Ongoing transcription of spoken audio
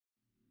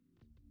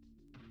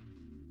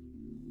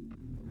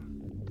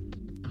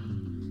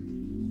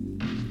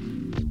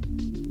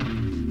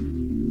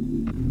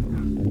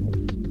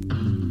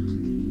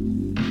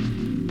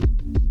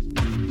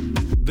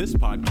This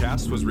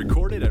podcast was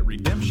recorded at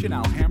Redemption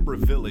Alhambra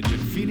Village in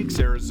Phoenix,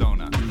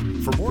 Arizona.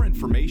 For more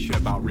information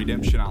about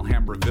Redemption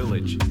Alhambra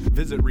Village,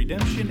 visit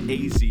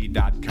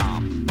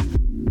redemptionaz.com.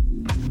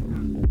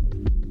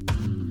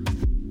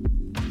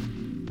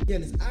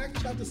 Again, it's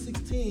Acts chapter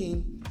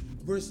 16,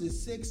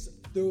 verses 6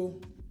 through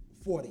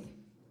 40.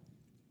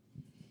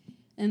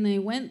 And they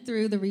went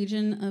through the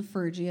region of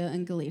Phrygia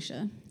and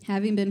Galatia,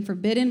 having been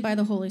forbidden by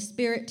the Holy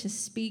Spirit to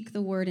speak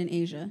the word in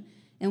Asia.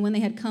 And when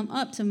they had come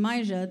up to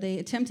Mysia, they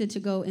attempted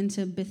to go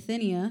into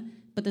Bithynia,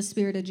 but the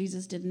Spirit of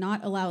Jesus did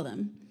not allow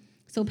them.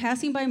 So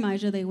passing by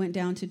Mysia, they went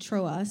down to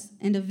Troas,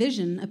 and a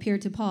vision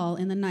appeared to Paul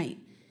in the night.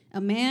 A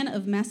man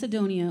of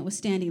Macedonia was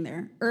standing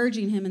there,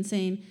 urging him and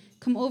saying,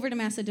 "Come over to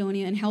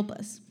Macedonia and help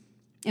us."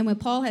 And when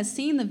Paul had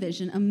seen the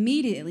vision,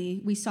 immediately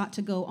we sought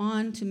to go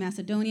on to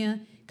Macedonia,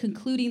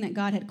 concluding that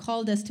God had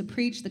called us to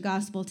preach the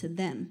gospel to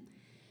them.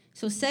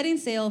 So setting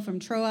sail from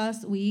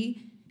Troas,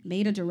 we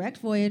made a direct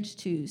voyage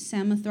to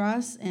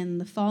Samothrace,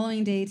 and the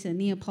following day to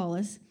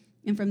Neapolis,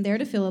 and from there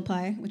to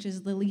Philippi, which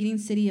is the leading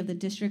city of the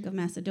district of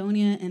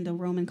Macedonia and a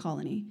Roman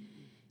colony.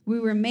 We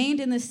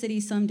remained in this city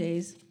some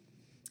days,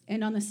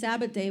 and on the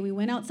Sabbath day we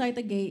went outside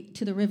the gate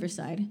to the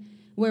riverside,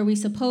 where we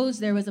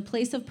supposed there was a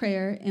place of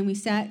prayer, and we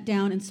sat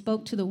down and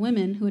spoke to the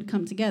women who had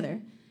come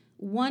together.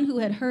 One who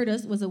had heard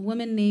us was a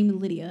woman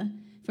named Lydia,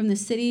 from the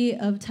city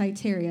of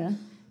Thyatira,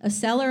 a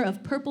seller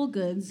of purple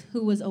goods,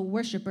 who was a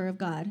worshiper of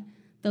God.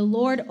 The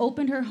Lord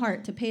opened her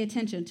heart to pay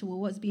attention to what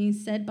was being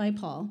said by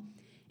Paul.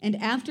 And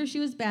after she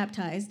was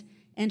baptized,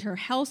 and her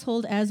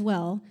household as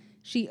well,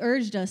 she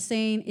urged us,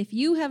 saying, "If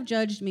you have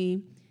judged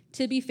me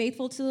to be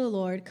faithful to the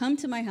Lord, come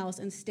to my house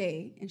and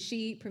stay." And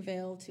she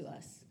prevailed to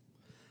us.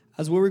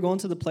 As we were going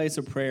to the place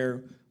of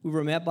prayer, we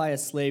were met by a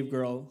slave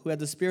girl who had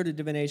the spirit of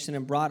divination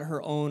and brought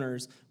her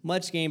owners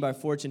much gain by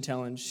fortune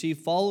telling. She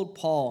followed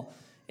Paul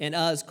and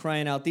us,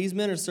 crying out, "These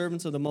men are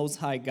servants of the Most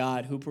High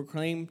God, who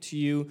proclaim to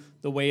you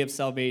the way of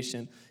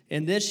salvation."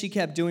 And this she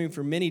kept doing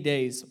for many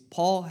days.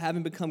 Paul,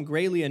 having become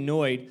greatly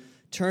annoyed,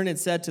 turned and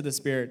said to the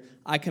spirit,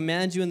 "I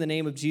command you in the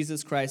name of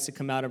Jesus Christ to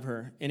come out of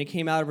her." And it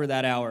came out of her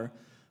that hour.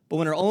 But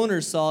when her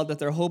owners saw that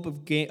their hope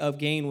of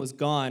gain was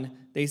gone,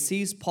 they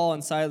seized Paul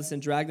and Silas and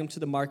dragged them to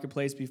the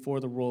marketplace before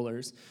the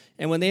rulers.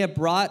 And when they had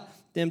brought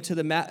them to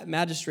the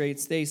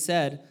magistrates, they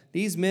said,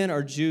 "These men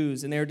are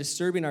Jews, and they are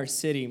disturbing our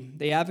city.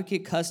 They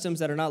advocate customs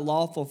that are not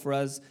lawful for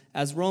us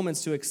as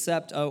Romans to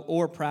accept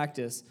or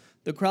practice."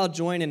 The crowd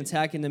joined in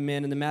attacking the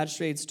men, and the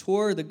magistrates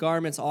tore the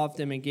garments off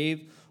them and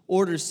gave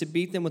orders to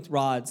beat them with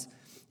rods.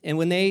 And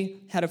when they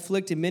had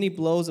inflicted many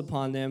blows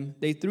upon them,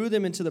 they threw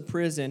them into the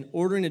prison,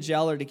 ordering a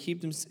jailer to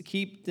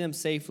keep them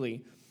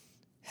safely.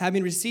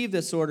 Having received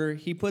this order,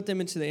 he put them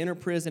into the inner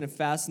prison and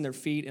fastened their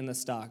feet in the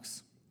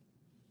stocks.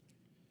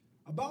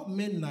 About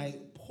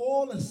midnight,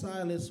 Paul and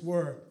Silas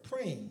were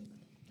praying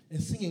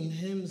and singing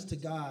hymns to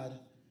God,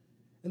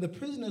 and the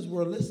prisoners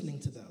were listening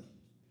to them.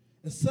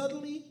 And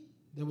suddenly,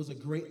 there was a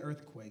great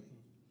earthquake,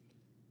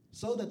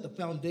 so that the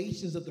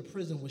foundations of the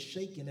prison were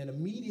shaken, and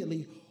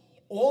immediately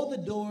all the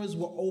doors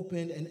were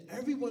opened and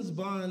everyone's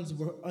bonds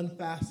were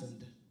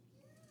unfastened.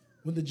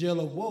 When the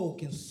jailer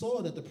woke and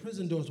saw that the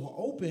prison doors were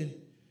open,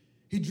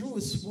 he drew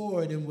his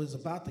sword and was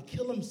about to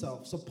kill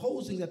himself,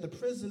 supposing that the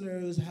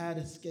prisoners had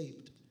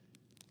escaped.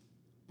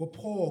 But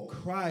Paul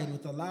cried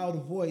with a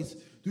loud voice,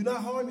 "Do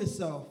not harm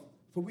yourself,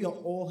 for we are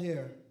all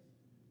here."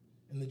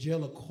 And the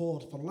jailer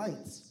called for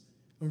lights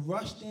and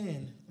rushed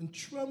in, and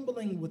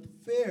trembling with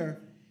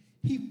fear,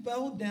 he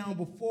fell down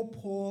before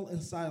Paul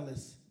and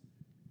Silas.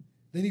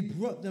 Then he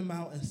brought them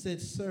out and said,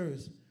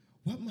 "Sirs,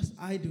 what must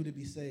I do to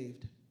be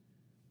saved?"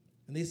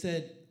 And they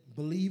said,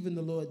 "Believe in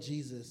the Lord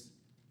Jesus,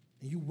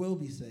 and you will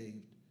be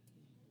saved,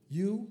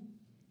 you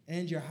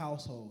and your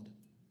household."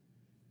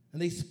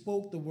 And they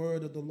spoke the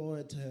word of the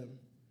Lord to him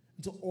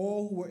and to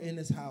all who were in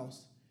his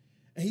house.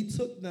 And he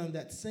took them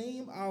that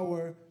same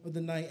hour of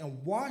the night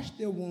and washed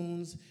their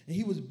wounds, and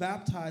he was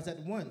baptized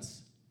at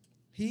once,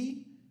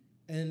 he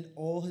and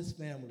all his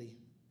family.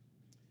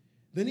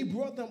 Then he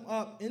brought them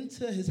up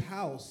into his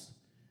house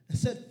and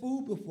set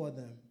food before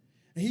them.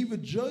 And he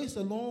rejoiced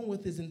along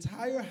with his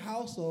entire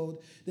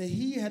household that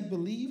he had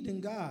believed in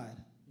God.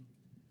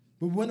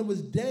 But when it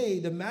was day,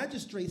 the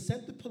magistrate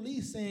sent the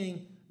police,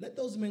 saying, "Let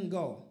those men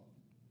go."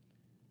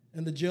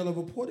 And the jailer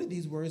reported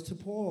these words to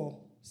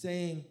Paul,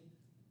 saying,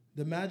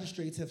 "The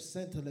magistrates have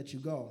sent to let you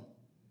go.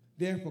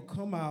 Therefore,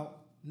 come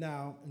out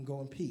now and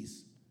go in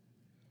peace."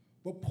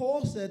 But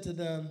Paul said to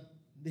them,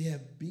 "They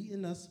have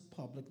beaten us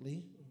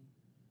publicly,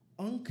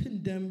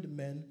 uncondemned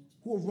men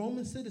who are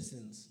Roman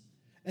citizens,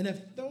 and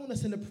have thrown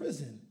us into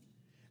prison.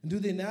 And do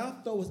they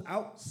now throw us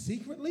out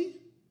secretly?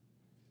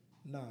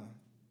 Nah.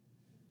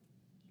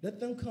 Let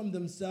them come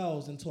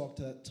themselves and talk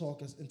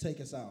us and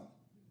take us out."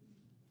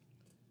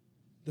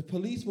 The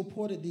police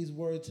reported these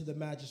words to the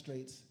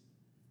magistrates,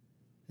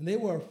 and they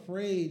were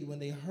afraid when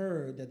they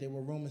heard that they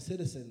were Roman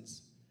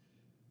citizens.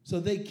 So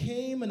they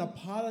came and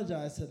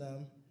apologized to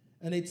them,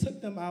 and they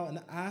took them out and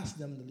asked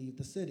them to leave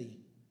the city.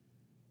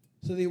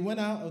 So they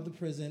went out of the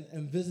prison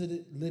and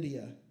visited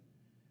Lydia.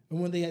 And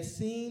when they had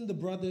seen the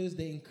brothers,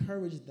 they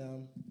encouraged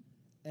them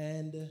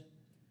and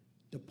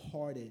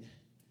departed.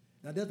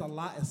 Now, there's a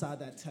lot inside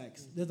that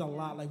text. There's a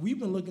lot. Like, we've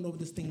been looking over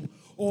this thing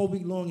all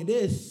week long, and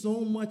there's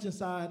so much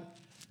inside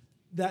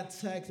that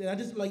text. And I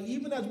just, like,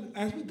 even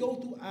as we go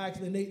through Acts,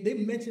 and they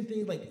mention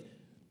things like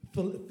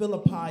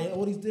Philippi and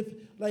all these different,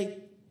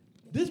 like,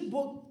 this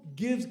book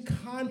gives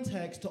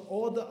context to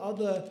all the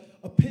other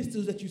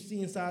epistles that you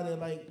see inside there,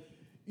 like,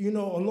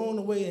 along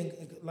the way, and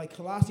like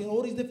Colossians,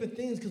 all these different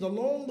things, because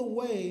along the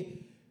way,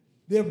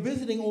 they're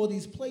visiting all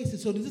these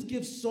places. So this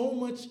gives so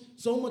much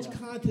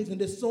context,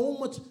 and there's so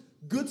much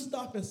good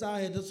stuff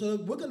inside here. So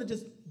we're going to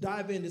just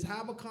dive in, just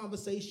have a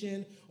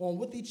conversation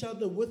with each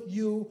other, with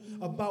you,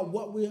 about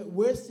what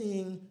we're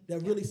seeing that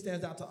really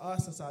stands out to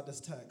us inside this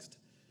text.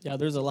 Yeah,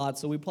 there's a lot,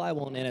 so we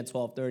probably won't end at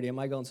 12:30. I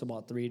might go until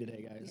about 3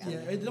 today, guys.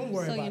 Yeah, don't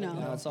worry about it.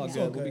 No, it's all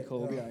good. We'll be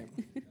cool. We'll be all right.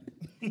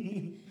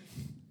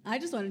 I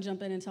just want to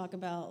jump in and talk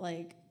about,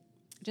 like,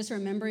 just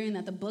remembering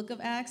that the book of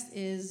Acts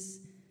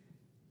is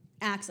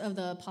Acts of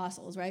the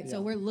Apostles, right? Yeah.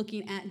 So we're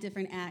looking at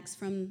different acts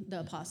from the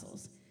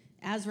apostles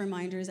as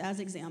reminders, as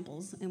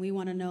examples, and we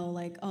want to know,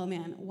 like, oh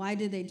man, why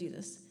did they do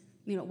this?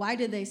 Why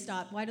did they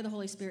stop? Why did the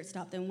Holy Spirit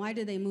stop them? Why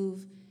did they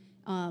move?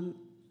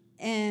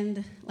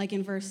 And like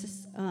in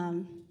verse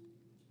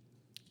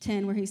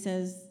 10, where he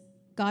says,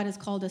 God has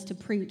called us to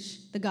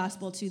preach the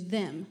gospel to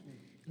them.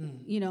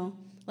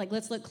 Like,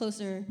 let's look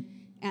closer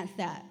at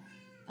that.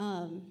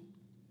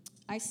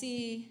 I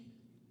see,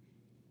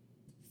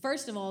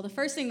 first of all, the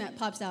first thing that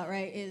pops out,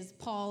 right, is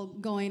Paul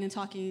going and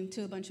talking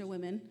to a bunch of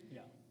women. Yeah.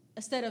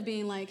 Instead of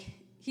being like,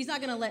 he's not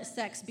going to let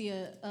sex be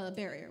a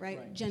barrier,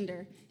 right?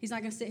 Gender. He's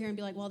not going to sit here and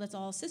be like, well, that's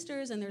all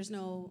sisters and there's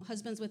no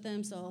husbands with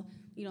them, so,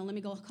 let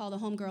me go call the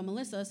homegirl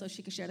Melissa so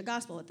she could share the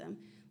gospel with them.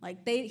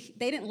 Like, they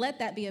didn't let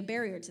that be a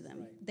barrier to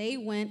them. Right. They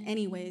went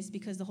anyways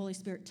because the Holy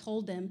Spirit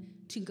told them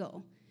to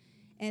go.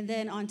 And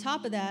then on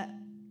top of that,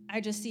 I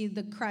just see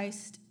the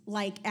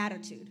Christ-like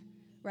attitude,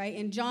 right?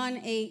 In John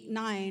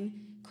 8:9,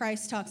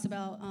 Christ talks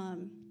about,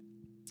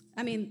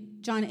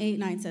 John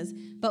 8:9 says,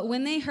 but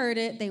when they heard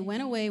it, they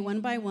went away one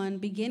by one,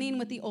 beginning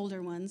with the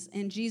older ones,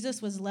 and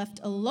Jesus was left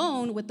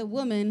alone with the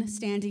woman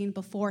standing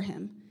before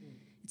him.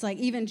 It's like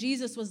even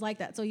Jesus was like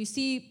that. So you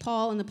see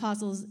Paul and the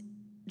apostles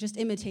just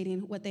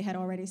imitating what they had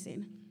already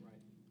seen.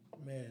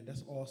 Right. Man,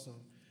 that's awesome.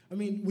 I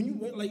mean,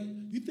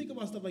 when you think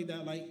about stuff like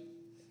that, like,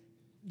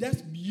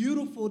 that's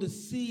beautiful to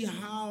see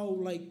how,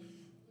 like,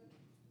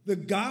 the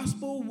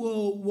gospel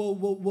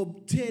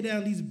will tear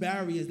down these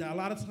barriers that a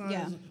lot of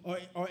times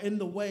are in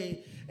the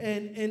way.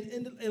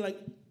 And like,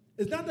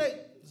 it's not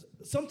that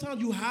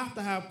sometimes you have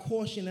to have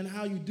caution in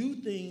how you do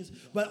things,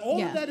 but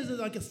all of that is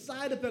like a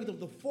side effect of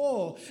the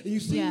fall. And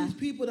you see these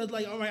people that's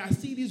like, all right, I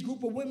see these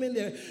group of women,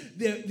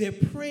 they're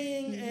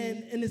praying,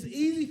 and it's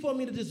easy for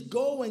me to just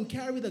go and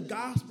carry the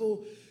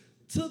gospel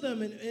to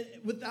them and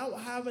without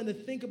having to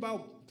think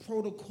about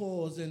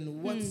protocols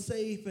and what's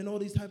safe and all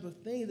these type of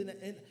things.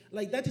 And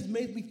like, that just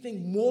makes me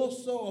think more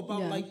so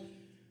about like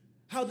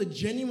how the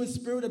genuine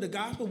spirit of the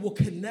gospel will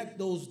connect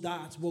those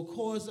dots, will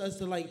cause us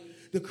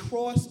to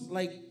cross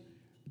like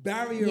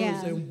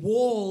barriers and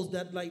walls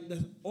that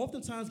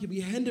oftentimes can be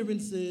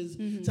hindrances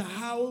to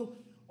how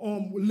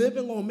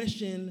living on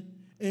mission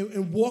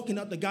and walking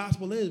out the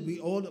gospel is. We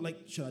all like,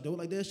 should I do it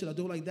like this? Should I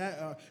do it like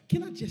that?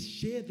 Can I just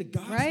share the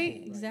gospel?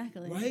 Right,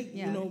 exactly. Right?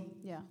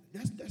 Yeah.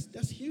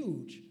 That's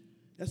huge.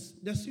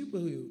 That's super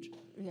huge.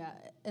 Yeah,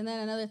 and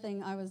then another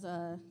thing I was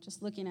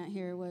just looking at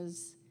here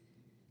was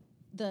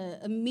the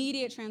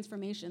immediate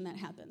transformation that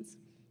happens.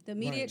 The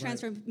immediate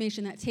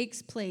transformation that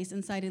takes place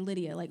inside of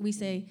Lydia. Like we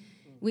say,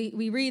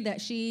 we read that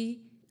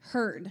she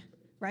heard,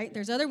 right?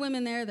 There's other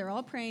women there, they're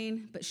all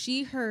praying, but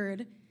she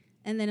heard,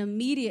 and then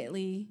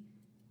immediately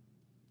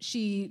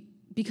she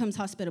becomes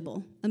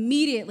hospitable.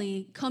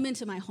 Immediately, come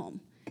into my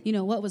home.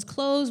 What was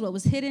closed, what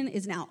was hidden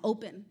is now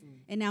open,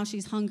 and now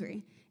she's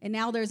hungry. And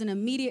now there's an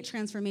immediate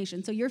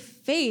transformation. So your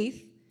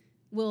faith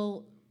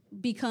will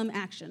become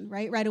action,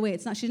 right away.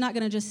 She's not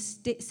going to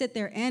just sit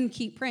there and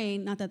keep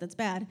praying, not that that's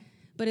bad,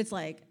 but it's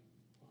like,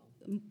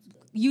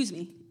 use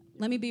me.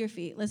 Let me be your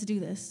feet. Let's do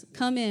this.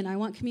 Come in. I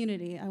want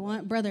community. I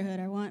want brotherhood.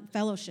 I want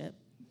fellowship.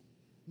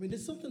 I mean,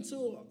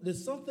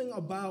 there's something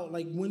about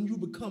like when you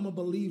become a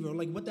believer,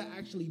 like what that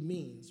actually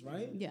means,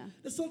 right? Yeah.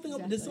 There's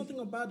something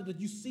about it that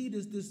you see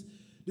this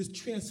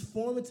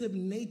transformative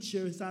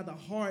nature inside the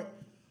heart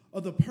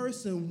of the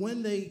person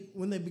when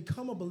they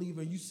become a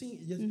believer. You see,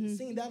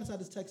 seeing that inside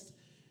this text,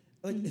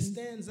 like it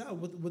stands out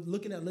with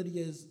looking at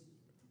Lydia's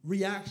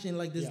reaction.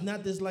 Like there's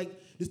not this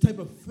type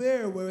of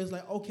fear where it's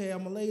like, okay,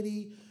 I'm a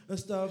lady and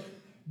stuff,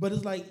 but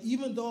it's like,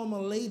 even though I'm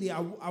a lady,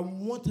 I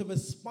want to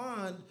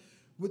respond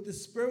with the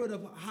spirit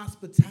of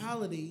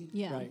hospitality,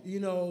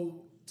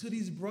 to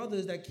these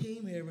brothers that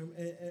came here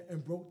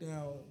and broke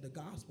down the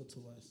gospel to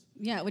us.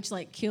 Yeah, which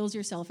like kills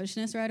your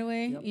selfishness right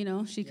away.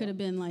 Yep. She could have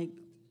been like,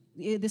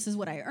 this is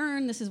what I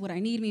earned, this is what I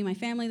need me and my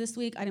family this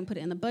week. I didn't put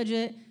it in the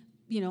budget,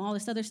 all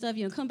this other stuff.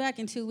 Come back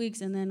in 2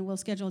 weeks and then we'll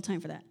schedule a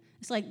time for that.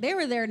 It's like they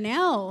were there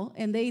now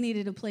and they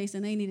needed a place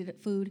and they needed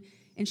food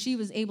And she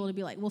was able to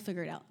be like, we'll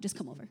figure it out. Just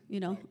come over.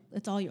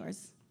 It's all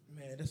yours.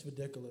 Man, that's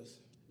ridiculous.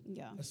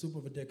 Yeah. That's super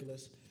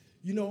ridiculous.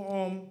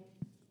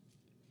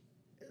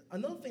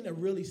 Another thing that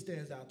really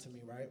stands out to me,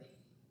 right,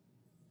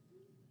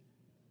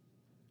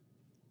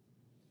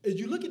 is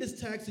you look at this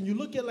text and you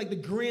look at like the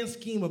grand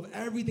scheme of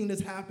everything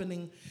that's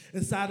happening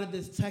inside of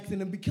this text,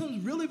 and it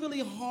becomes really, really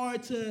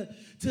hard to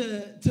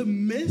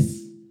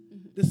miss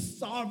the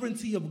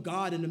sovereignty of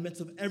God in the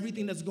midst of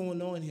everything that's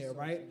going on here,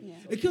 right? Yeah.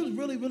 It becomes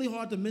really, really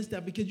hard to miss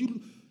that because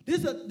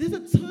there's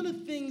a ton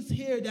of things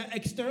here that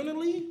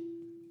externally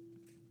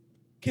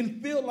can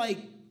feel like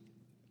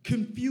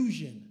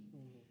confusion,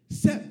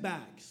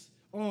 setbacks,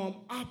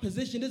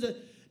 opposition.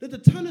 There's a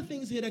ton of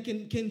things here that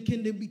can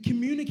be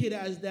communicated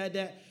as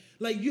that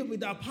like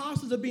the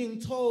apostles are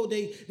being told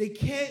they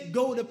can't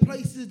go to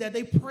places that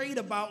they prayed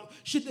about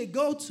should they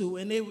go to,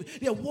 and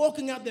they're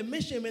walking out their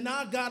mission, and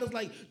now God is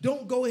like,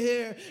 don't go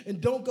here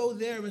and don't go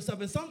there and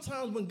stuff. And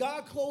sometimes when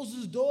God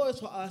closes doors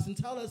for us and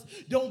tell us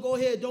don't go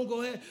here,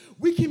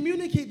 we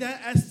communicate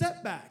that as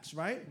setbacks,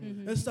 right?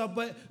 Mm-hmm. And stuff.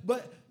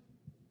 But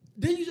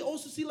then you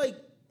also see, like,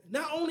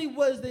 not only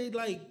was they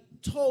like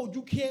told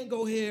you can't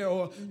go here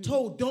or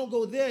told don't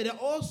go there, they're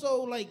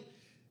also like,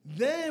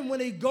 then when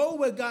they go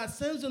where God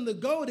sends them to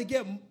go, they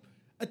get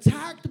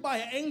attacked by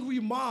an angry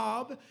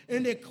mob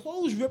and their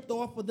clothes ripped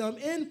off of them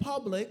in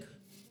public.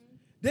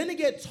 Then they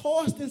get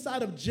tossed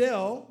inside of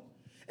jail.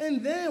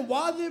 And then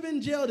while they're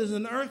in jail, there's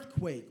an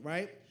earthquake,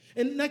 right?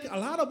 And like a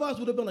lot of us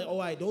would have been like, all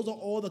right, those are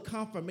all the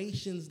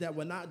confirmations that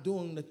we're not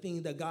doing the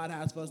things that God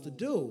has for us to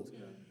do,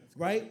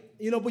 right?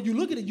 But you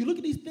look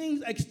at these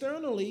things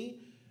externally,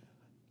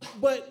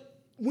 but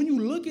when you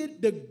look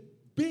at the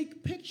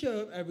big picture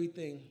of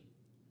everything,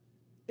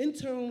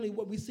 internally,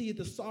 what we see is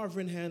the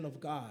sovereign hand of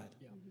God.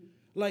 Yeah.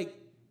 Like,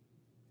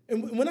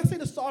 and when I say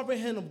the sovereign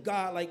hand of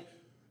God,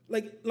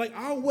 like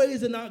our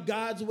ways are not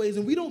God's ways,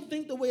 and we don't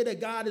think the way that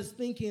God is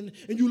thinking.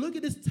 And you look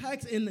at this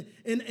text in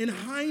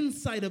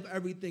hindsight of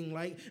everything.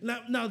 Like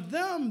now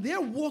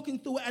they're walking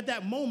through it at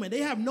that moment.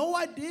 They have no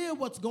idea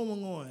what's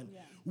going on.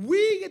 Yeah.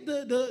 We get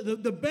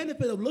the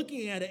benefit of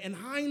looking at it in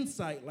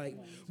hindsight. Like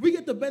we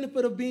get the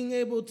benefit of being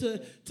able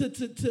to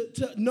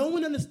know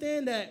and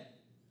understand that.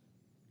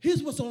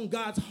 Here's what's on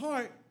God's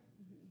heart.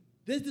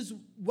 There's this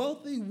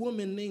wealthy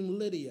woman named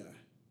Lydia.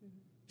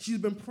 She's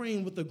been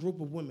praying with a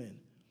group of women.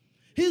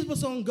 Here's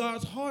what's on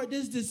God's heart.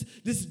 There's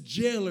this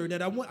jailer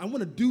that I want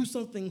to do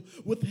something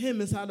with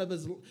him inside of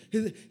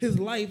his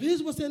life.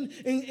 Here's what's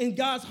in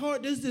God's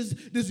heart. There's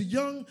this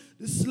young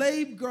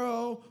slave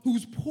girl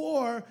who's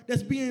poor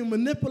that's being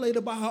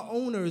manipulated by her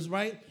owners,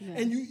 right?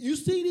 Yeah. And you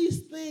see these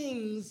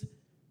things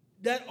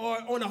that are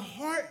on the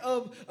heart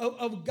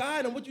of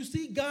God. And what you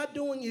see God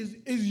doing is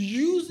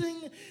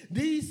using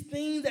these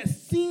things that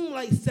seem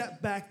like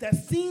setbacks, that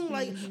seem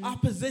like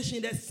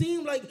opposition, that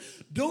seem like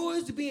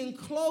doors being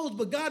closed.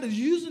 But God is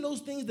using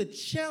those things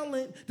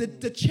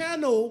to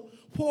channel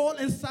Paul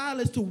and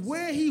Silas to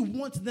where he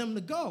wants them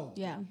to go.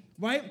 Yeah.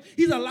 Right?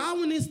 He's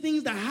allowing these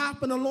things to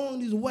happen along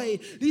this way.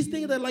 These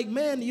things that, like,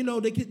 man,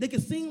 they can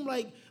seem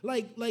like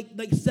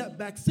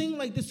setbacks, seem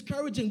like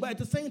discouraging, but at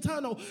the same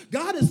time, no,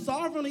 God is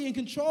sovereignly in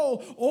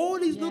control. All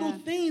these little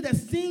things that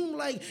seem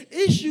like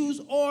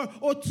issues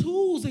or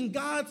tools in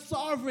God's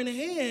sovereign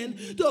hand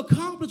to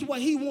accomplish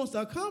what he wants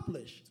to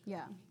accomplish.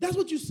 Yeah. That's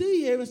what you see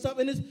here and stuff,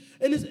 and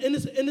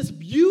it's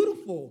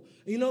beautiful.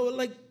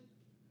 Like,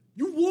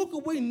 you walk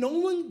away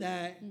knowing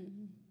that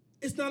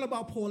it's not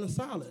about Paul and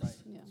Silas. Right.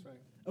 Yeah. That's right.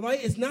 All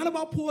right? It's not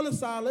about Paul and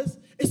Silas.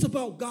 It's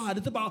about God.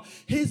 It's about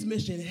his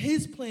mission,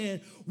 his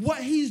plan,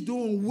 what he's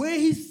doing, where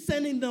he's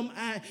sending them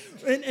at,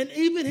 and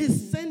even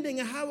his sending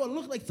and how it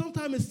looks like.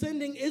 Sometimes his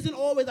sending isn't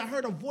always, I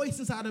heard a voice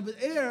inside of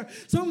his ear.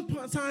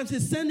 Sometimes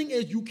his sending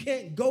is, you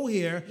can't go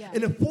here,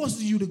 and it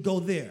forces you to go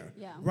there.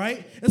 Yeah.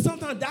 Right? And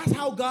sometimes that's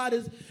how God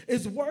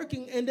is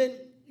working. And then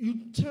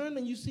you turn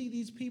and you see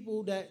these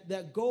people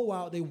that go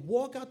out, they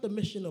walk out the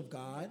mission of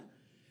God,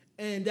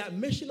 and that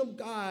mission of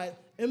God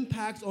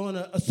impacts on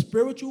a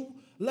spiritual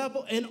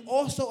level and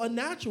also a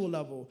natural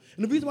level.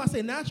 And the reason why I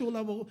say natural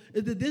level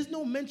is that there's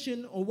no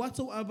mention or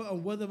whatsoever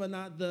of whether or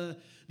not the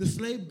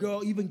slave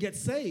girl even gets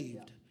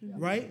saved,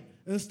 right?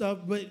 And stuff,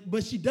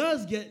 but she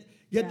does get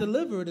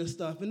delivered and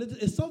stuff. And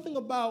it's something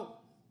about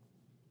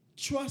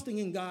trusting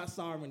in God's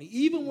sovereignty,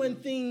 even when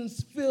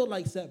things feel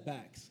like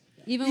setbacks.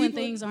 Even when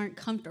things aren't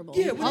comfortable.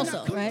 Yeah,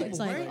 also, right? It's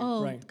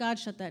like, God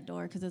shut that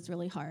door because it's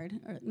really hard.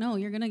 Or, no,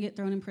 you're going to get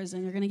thrown in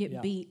prison. You're going to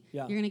get beat.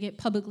 Yeah. You're going to get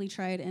publicly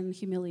tried and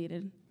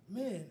humiliated.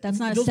 Man, that's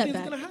not a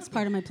setback. It's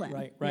part of my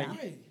plan.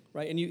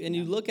 Right. And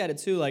you look at it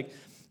too, like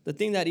the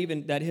thing that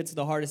hits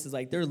the hardest is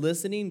like they're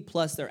listening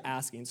plus they're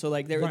asking. So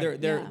like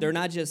they're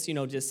not just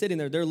just sitting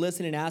there. They're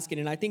listening and asking.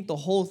 And I think the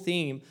whole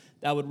theme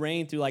that would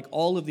reign through like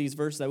all of these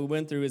verses that we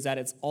went through is that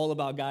it's all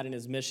about God and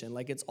his mission.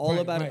 Like it's all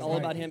about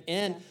him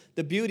and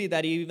the beauty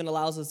that he even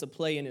allows us to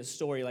play in his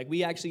story. Like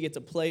we actually get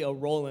to play a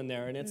role in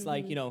there. And it's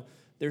like,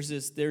 there's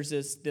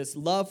this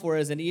love for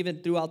us, and even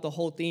throughout the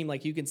whole theme,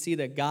 like you can see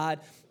that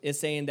God is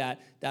saying that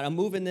I'm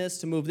moving this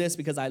to move this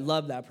because I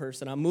love that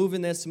person. I'm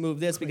moving this to move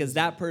this because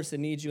that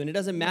person needs you. And it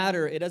doesn't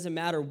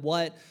matter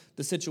what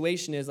the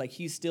situation is, like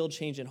he's still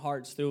changing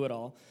hearts through it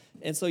all.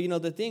 And so,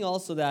 the thing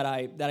also that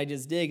I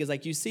just dig is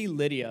like you see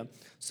Lydia.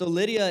 So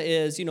Lydia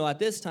is, at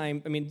this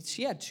time, I mean,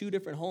 she had 2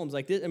 different homes.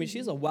 Like this, I mean,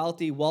 she's a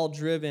wealthy,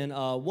 well-driven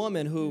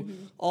woman who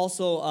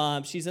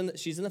also she's in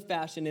the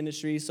fashion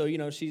industry. So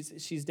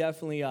she's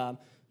definitely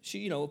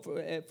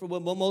for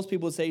what most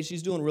people would say,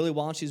 she's doing really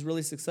well and she's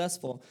really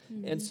successful.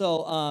 And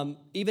so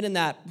even in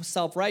that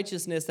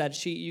self-righteousness that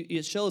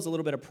it shows a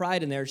little bit of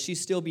pride in there,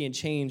 she's still being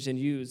changed and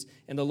used,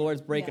 and the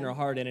Lord's breaking her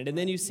heart in it. And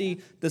then you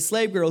see the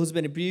slave girl who's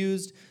been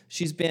abused.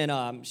 She's been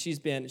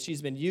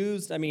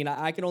used. I mean,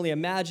 I can only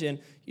imagine,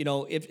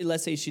 if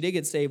let's say she did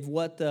get saved,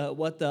 what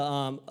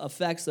the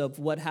effects of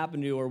what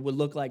happened to her would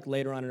look like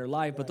later on in her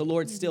life. But the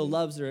Lord still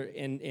loves her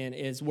and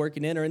is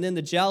working in her. And then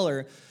the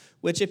jailer,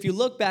 which if you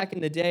look back in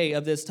the day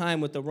of this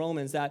time with the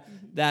Romans, that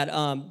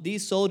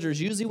these soldiers,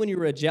 usually when you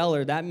were a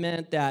jailer, that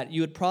meant that you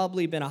had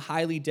probably been a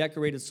highly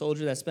decorated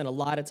soldier that spent a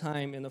lot of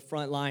time in the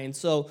front line.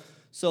 So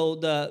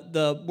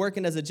the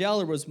working as a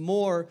jailer was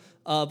more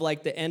of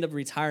like the end of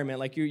retirement.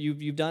 Like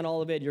you've done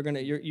all of it.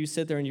 You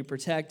sit there and you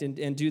protect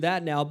and do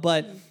that now.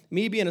 But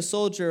me being a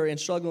soldier and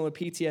struggling with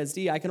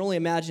PTSD, I can only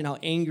imagine how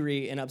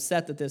angry and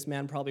upset that this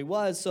man probably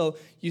was. So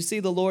you see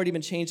the Lord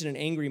even changing an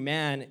angry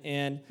man,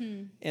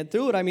 and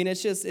through it, I mean,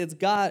 it's just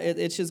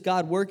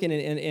God working,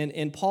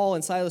 and Paul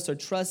and Silas are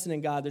trusting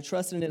in God. They're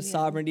trusting in His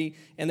sovereignty,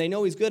 and they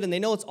know He's good, and they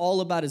know it's all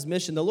about His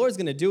mission. The Lord's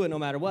going to do it no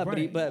matter what.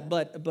 Right.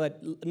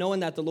 But knowing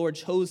that the Lord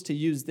chose to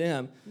use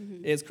them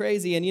is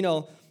crazy. And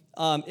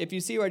if you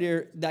see right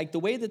here, like the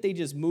way that they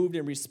just moved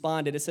and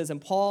responded, it says,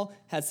 and Paul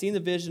had seen the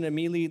vision,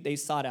 immediately they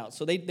sought out.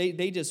 So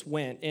they just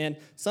went. And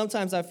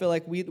sometimes I feel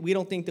like we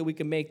don't think that we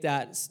can make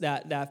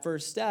that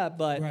first step,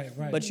 but Right.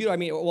 but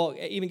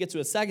even get to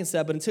a second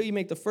step. But until you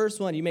make the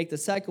first one, you make the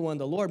second one,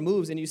 the Lord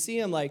moves, and you see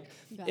Him like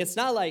it's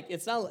not like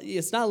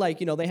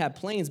they had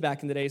planes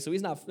back in the day. So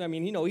He's not. I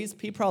mean,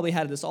 he probably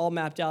had this all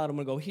mapped out. I'm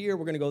gonna go here.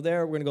 We're gonna go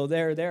there. We're gonna go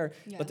there.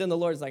 Yeah. But then the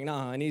Lord's like,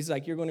 nah, and He's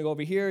like, you're gonna go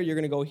over here. You're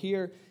gonna go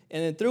here.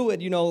 And then through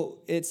it,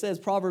 it says,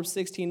 Proverbs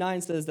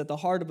 16:9 says that the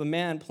heart of a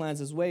man plans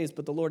his ways,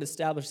 but the Lord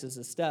establishes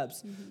his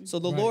steps. So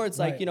the Lord's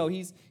like,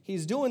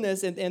 He's doing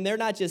this, and they're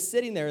not just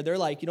sitting there. They're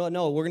like,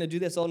 no, we're going to do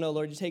this. Oh, no,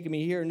 Lord, you're taking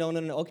me here. No.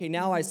 Okay,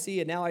 now I see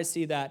it. Now I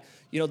see that,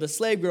 the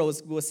slave girl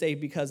was saved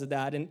because of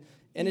that. And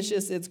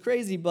it's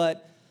crazy,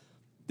 but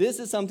this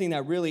is something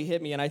that really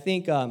hit me. And I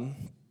think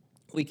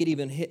we could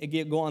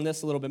even go on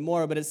this a little bit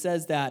more, but it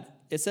says that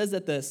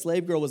the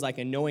slave girl was like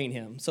annoying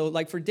him. So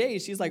like for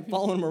days, she's like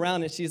following him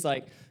around, and she's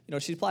like,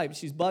 she's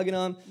bugging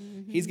him.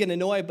 He's getting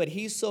annoyed, but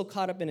he's so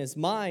caught up in his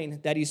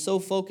mind that he's so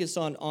focused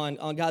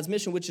on God's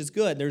mission, which is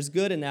good. There's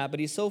good in that, but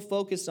he's so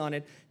focused on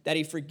it that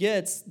he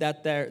forgets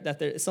that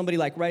there's somebody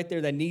like right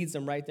there that needs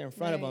him right there in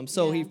front of him.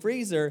 So he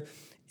frees her.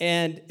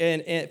 And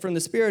from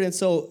the Spirit, and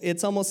so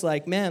it's almost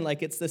like, man,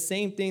 like it's the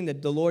same thing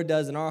that the Lord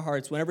does in our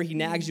hearts whenever He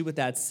nags you with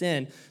that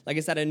sin. Like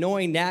it's that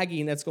annoying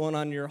nagging that's going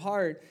on in your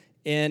heart,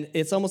 and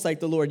it's almost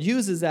like the Lord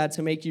uses that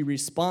to make you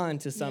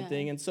respond to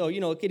something. And so,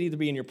 it could either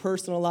be in your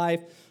personal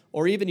life,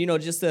 or even,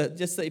 just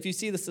if you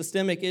see the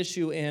systemic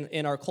issue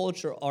in our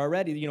culture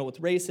already, with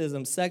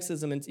racism,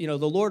 sexism, and,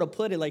 the Lord will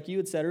put it, like you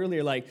had said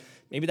earlier, like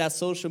maybe that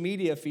social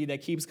media feed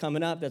that keeps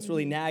coming up that's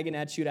really nagging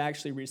at you to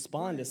actually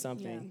respond to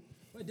something.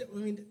 Yeah. I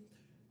mean,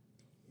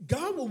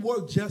 God will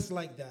work just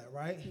like that,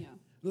 right? Yeah.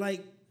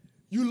 Like,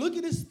 you look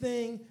at this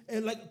thing,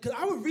 and because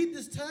I would read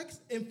this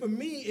text, and for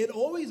me, it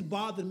always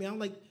bothered me. I'm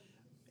like,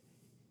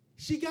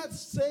 she got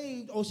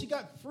saved, or she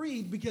got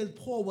freed because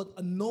Paul was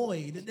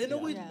annoyed. And it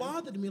always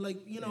bothered me,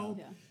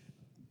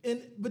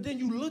 but then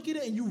you look at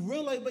it and you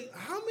realize,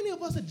 how many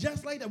of us are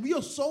just like that? We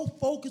are so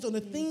focused on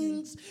the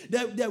things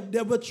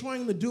that we're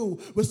trying to do.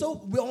 We're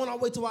on our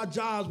way to our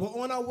jobs.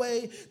 We're on our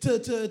way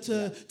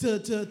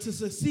to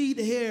succeed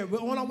here.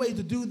 We're on our way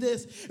to do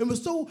this. And we're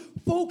so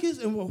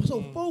focused, and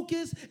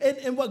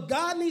And what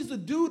God needs to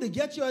do to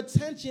get your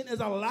attention is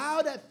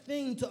allow that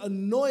thing to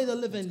annoy the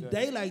living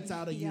daylights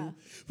out of you.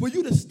 For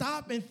you to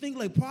stop and think,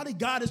 like, probably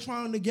God is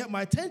trying to get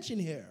my attention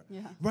here.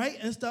 Yeah. Right?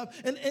 And stuff.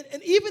 And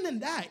even in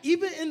that,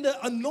 even in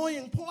the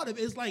annoying part of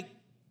it, it's like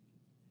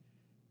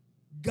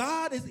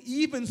God is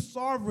even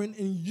sovereign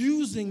in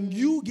using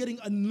you getting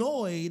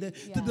annoyed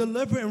to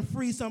deliver and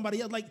free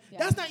somebody else. Like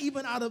that's not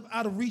even out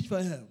of reach for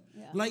Him.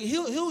 Yeah. Like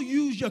he'll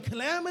use your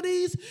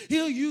calamities,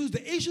 He'll use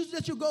the issues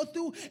that you go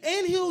through,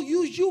 and He'll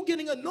use you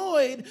getting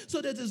annoyed so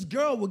that this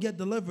girl will get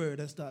delivered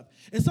and stuff.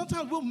 And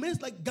sometimes we'll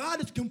miss, like,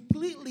 God is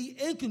completely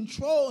in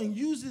control and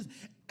uses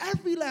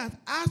every last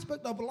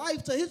aspect of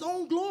life to His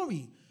own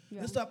glory.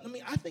 And stuff. I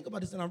mean, I think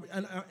about this, and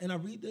I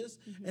read this,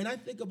 and I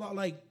think about,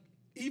 like,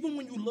 even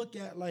when you look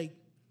at, like,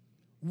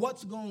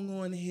 what's going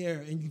on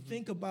here, and you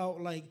think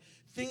about, like,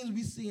 things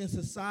we see in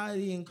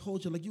society and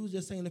culture, like you were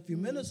just saying a few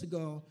minutes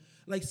ago,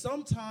 like,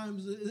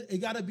 sometimes it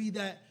got to be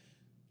that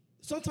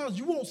sometimes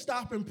you won't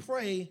stop and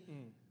pray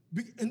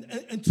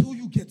until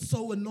you get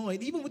so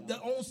annoyed, even with your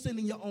own sin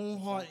in your own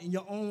heart, in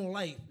your own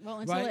life. Well,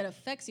 until right? it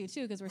affects you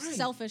too, because we're Right.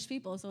 selfish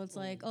people. So it's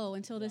like, oh,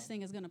 until this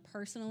thing is going to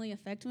personally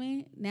affect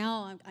me,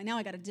 now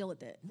I got to deal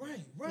with it. Right.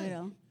 You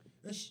know?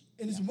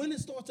 And it's when it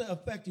starts to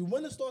affect you,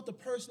 when it starts to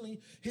personally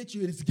hit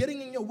you, it's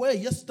getting in your way.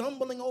 You're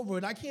stumbling over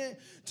it. I can't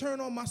turn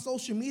on my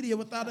social media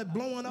without it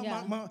blowing up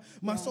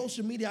my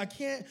social media. I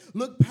can't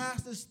look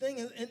past this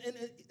thing. And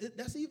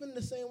that's even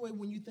the same way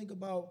when you think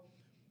about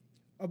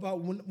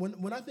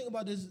when I think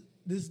about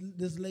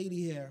this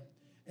lady here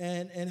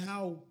and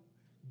how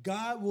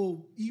God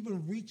will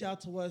even reach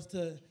out to us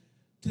to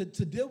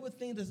deal with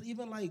things that's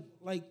even like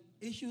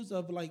issues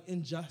of like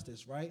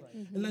injustice, right?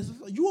 Mm-hmm.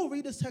 And you will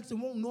read this text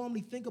and won't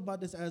normally think about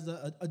this as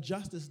a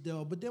justice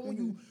deal, but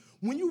then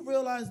when you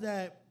realize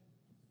that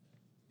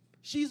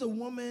she's a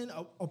woman,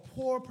 a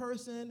poor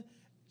person,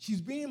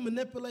 she's being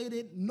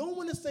manipulated, no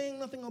one is saying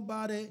nothing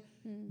about it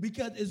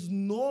because it's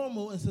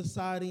normal in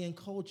society and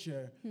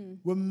culture,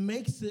 what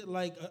makes it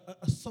like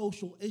a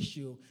social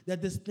issue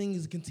that this thing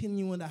is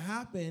continuing to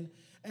happen.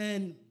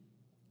 And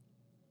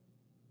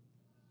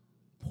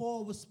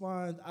Paul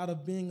responds out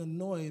of being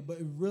annoyed, but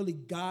really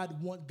God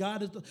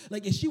is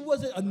like, if she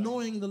wasn't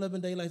annoying the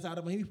living daylights out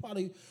of him, he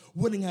probably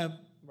wouldn't have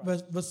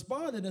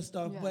responded and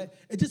stuff. Yeah. But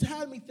it just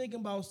had me thinking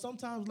about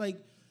sometimes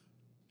like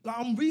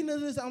I'm reading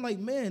this, I'm like,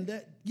 man,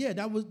 that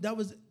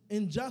was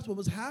unjust what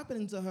was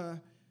happening to her.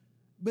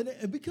 But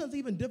it becomes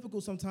even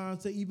difficult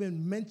sometimes to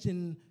even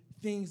mention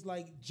things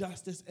like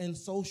justice and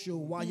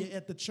social while you're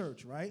at the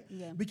church, right?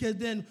 Yeah. Because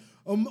then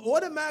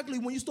automatically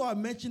when you start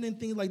mentioning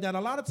things like that, a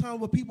lot of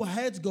times what people's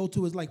heads go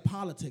to is like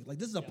politics. Like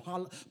this is a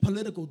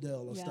political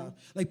deal or stuff.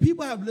 Like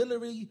people have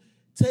literally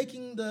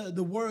taken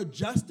the word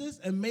justice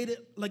and made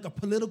it like a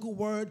political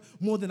word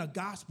more than a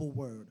gospel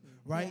word,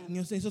 right? Yeah. You know what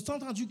I'm saying? So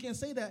sometimes you can't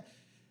say that.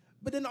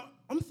 But then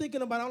I'm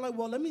thinking about it, I'm like,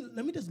 well, let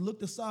me just look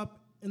this up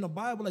in the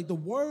Bible. Like the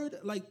word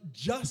like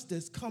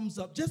justice comes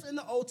up just in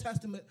the Old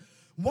Testament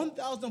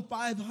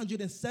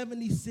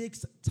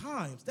 1,576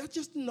 times. That's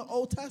just in the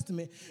Old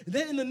Testament.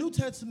 Then in the New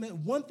Testament,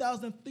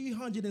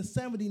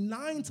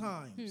 1,379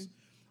 times,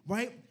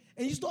 right?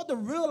 And you start to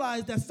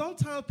realize that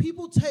sometimes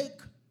people take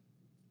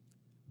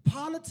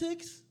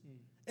politics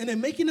and they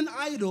make it an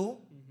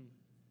idol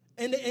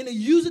and they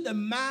use it to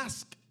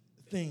mask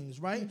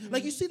things, right?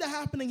 Like you see that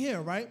happening here,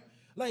 right?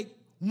 Like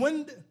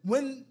when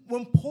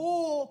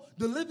Paul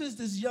delivers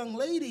this young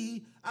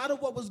lady out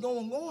of what was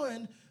going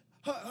on,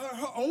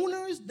 her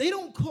owners, they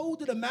don't go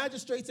to the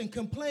magistrates and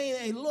complain,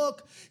 hey,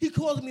 look, he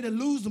caused me to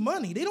lose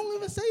money. They don't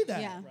even say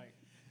that. Yeah. Right.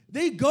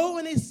 They go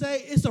and they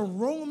say it's a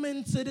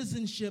Roman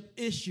citizenship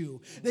issue.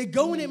 They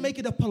go and they make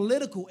it a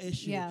political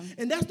issue. Yeah.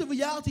 And that's the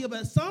reality of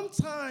it.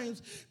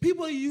 Sometimes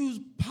people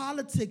use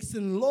politics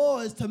and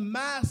laws to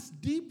mask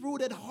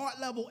deep-rooted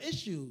heart-level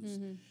issues.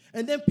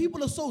 And then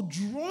people are so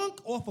drunk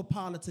off of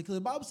politics. The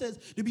Bible says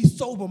to be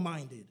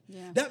sober-minded.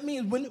 Yeah. That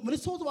means when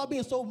it talks about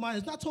being sober-minded,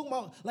 it's not talking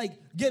about like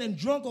getting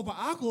drunk off of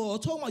alcohol.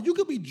 It's talking about you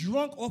could be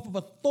drunk off of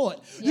a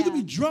thought. Yeah. You could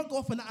be drunk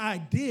off an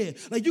idea.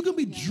 Like you could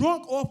be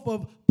drunk off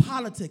of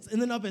politics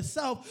in and of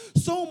itself,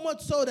 so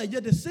much so that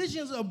your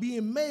decisions are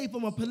being made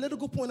from a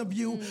political point of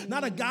view,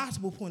 not a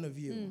gospel point of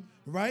view,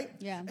 right?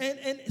 Yeah.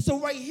 And so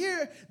right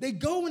here, they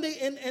go and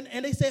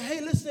they say,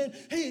 hey, listen,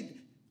 hey,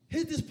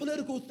 here's this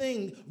political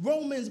thing,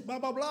 Romans, blah,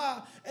 blah,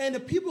 blah. And the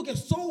people get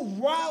so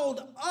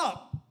riled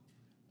up,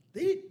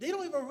 they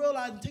don't even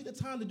realize and take the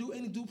time to do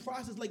any due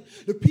process. Like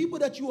the people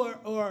that you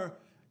are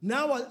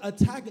now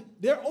attacking,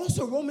 they're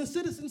also Roman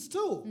citizens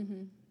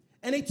too.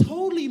 And they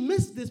totally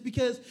miss this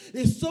because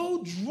they're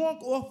so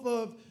drunk off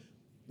of,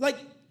 like,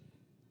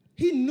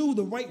 he knew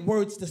the right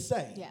words to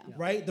say,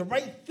 right? The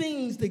right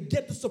things to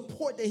get the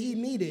support that he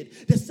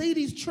needed. To say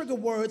these trigger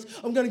words,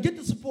 I'm going to get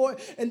the support,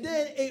 and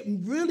then it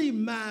really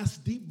masks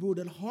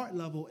deep-rooted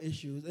heart-level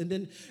issues.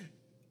 And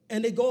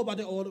they go about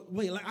it all the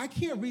way. Like, I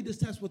can't read this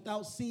text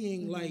without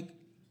seeing, like,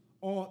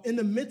 in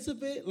the midst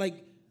of it,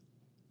 like,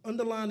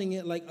 underlining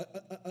it, like,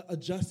 a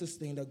justice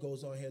thing that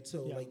goes on here,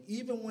 too. Yeah. Like,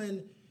 even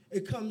when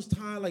it comes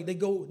time, like, they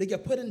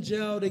get put in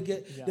jail, they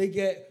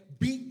get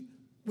beat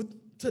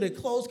till their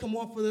clothes come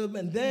off of them,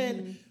 and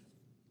then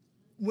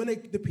when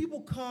the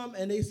people come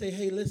and they say,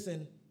 hey,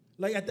 listen,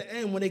 like at the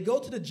end, when they go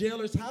to the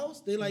jailer's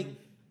house, they're like,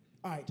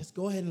 all right, just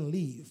go ahead and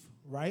leave,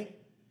 right?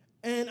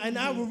 And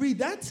I will read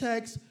that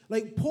text,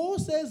 like Paul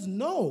says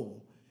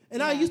no.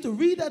 And I used to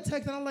read that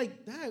text, and I'm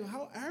like, dang,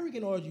 how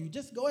arrogant are you?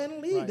 Just go ahead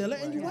and leave. They're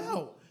letting you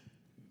out.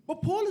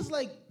 But Paul is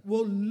like,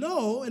 well,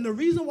 no, and the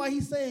reason why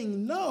he's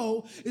saying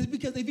no is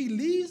because if he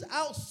leaves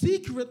out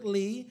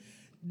secretly,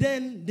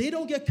 then they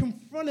don't get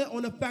confronted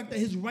on the fact that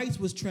his rights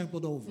was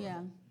trampled over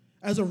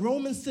as a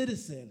Roman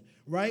citizen,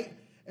 right?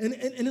 And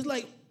it's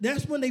like,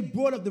 that's when they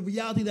brought up the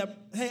reality that,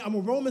 hey, I'm a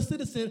Roman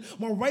citizen,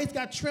 my rights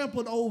got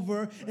trampled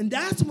over, and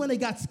that's when they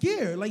got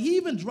scared. Like, he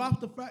even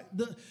dropped the fact,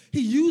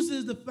 he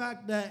uses the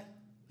fact that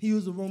he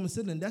was a Roman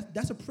citizen.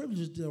 That's a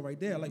privilege deal right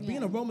there. Like,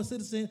 being a Roman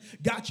citizen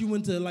got you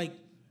into, like,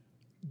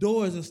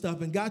 doors and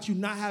stuff and got you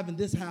not having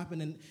this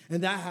happen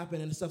and that happen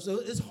and stuff. So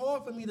it's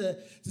hard for me to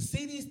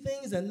see these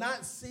things and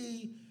not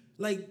see,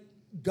 like,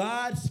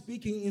 God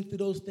speaking into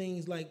those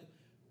things, like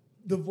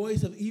the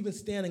voice of even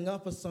standing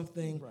up for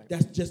something Right.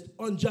 that's just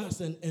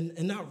unjust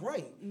and not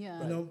right.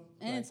 Yeah. You know?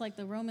 And it's like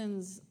the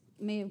Romans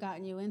may have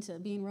gotten you into,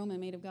 being Roman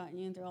may have gotten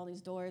you in through all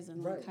these doors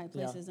and like Right. high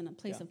places and a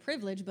place Yeah. of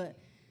privilege, but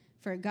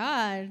for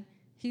God,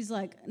 he's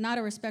like not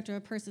a respecter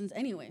of persons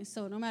anyway.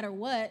 So no matter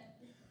what,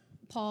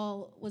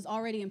 Paul was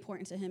already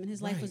important to him, and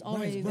his life Right, was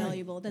already right.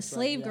 valuable. The right,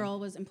 slave yeah. girl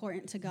was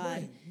important to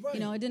God. Right. You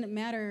know, it didn't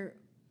matter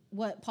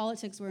what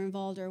politics were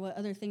involved or what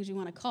other things you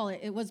want to call it.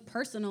 It was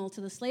personal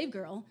to the slave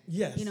girl.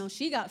 Yes. You know,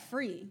 she got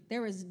free.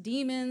 There was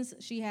demons.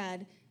 She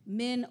had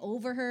men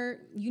over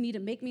her. You need to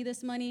make me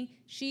this money.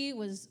 She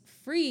was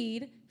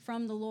freed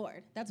from the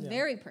Lord. That's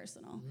very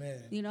personal.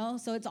 Man. You know,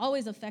 so it's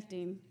always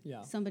affecting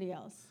Yeah. somebody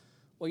else.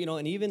 Well, you know,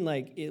 and even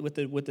like with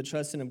the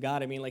trusting of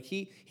God, I mean, like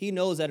he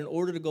knows that in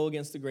order to go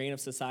against the grain of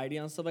society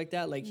and stuff like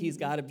that, like he's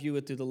got to view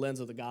it through the lens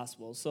of the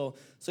gospel. So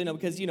you know,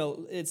 because you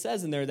know, it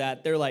says in there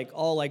that they're like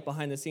all like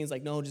behind the scenes,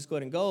 like, no, just go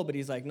ahead and go. But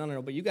he's like,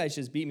 no, but you guys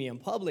just beat me in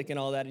public and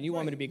all that, and you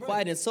want me to be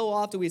quiet. And so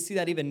often we see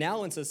that even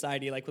now in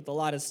society, like with a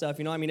lot of stuff.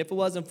 You know, I mean, if it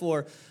wasn't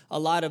for a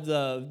lot of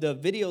the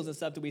videos and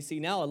stuff that we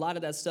see now, a lot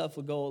of that stuff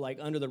would go like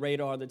under the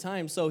radar all the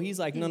time. So he's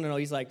like, no.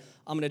 He's like,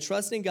 I'm going to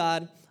trust in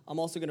God. I'm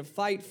also going to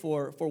fight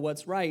for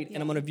what's right, and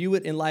I'm going to view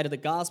it in light of the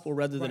gospel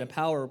rather than a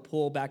power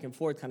pull back and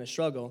forth kind of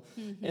struggle.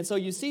 And so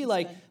you see,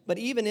 like, but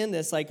even in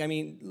this, like, I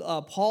mean,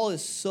 Paul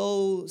is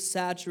so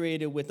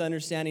saturated with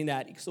understanding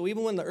that. So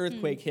even when the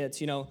earthquake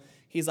hits, you know,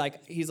 he's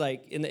like,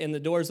 in the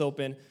doors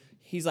open.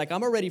 He's like,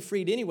 I'm already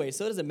freed anyway,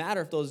 so it doesn't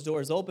matter if those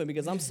doors open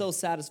because I'm so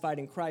satisfied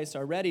in Christ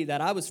already that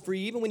I was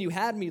free even when you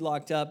had me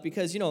locked up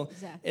because, you know,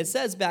 It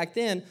says back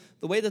then,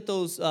 the way that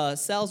those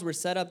cells were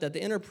set up, that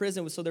the inner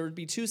prison was, so there would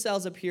be 2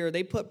 cells up here.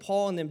 They put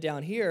Paul and them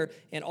down here,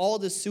 and all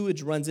the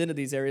sewage runs into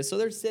these areas. So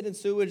they're sitting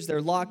sewage, they're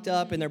locked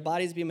up, and their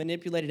bodies being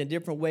manipulated in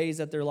different ways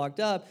that they're locked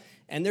up.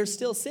 And they're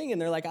still singing.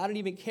 They're like, I don't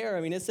even care.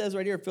 I mean, it says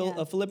right here,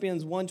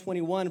 Philippians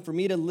 1:21, for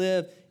me to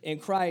live in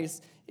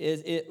Christ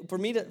for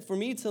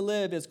me to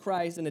live is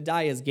Christ and to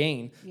die is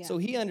gain. Yeah. So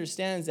he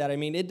understands that. I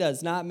mean, it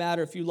does not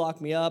matter if you lock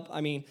me up.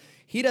 I mean,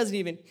 he doesn't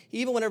even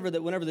whenever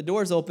the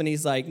doors open,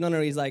 he's like, no,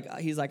 he's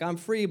like, I'm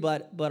free,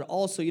 but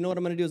also, you know what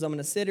I'm going to do is I'm going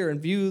to sit here and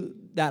view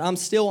that I'm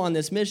still on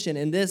this mission,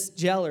 and this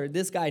jailer,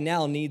 this guy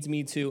now needs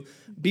me to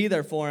be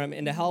there for him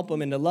and to help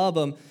him and to love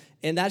him.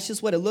 And that's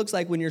just what it looks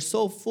like when you're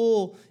so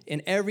full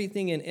and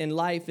everything in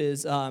life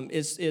is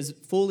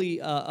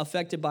fully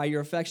affected by your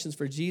affections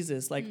for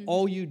Jesus. Like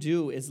all you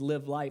do is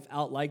live life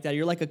out like that.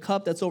 You're like a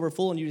cup that's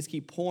overfull and you just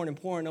keep pouring and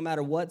pouring no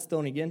matter what's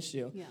thrown against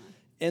you. Yeah.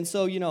 And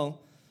so,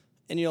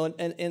 and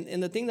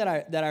the thing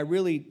that I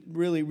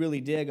really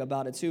dig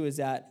about it too is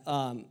that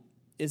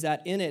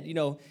in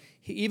it,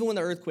 even when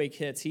the earthquake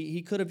hits,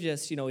 he could have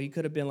just, he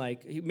could have been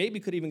like, he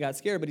maybe could even got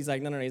scared, but he's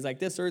like, no. He's like,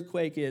 this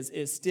earthquake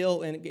is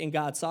still in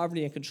God's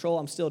sovereignty and control.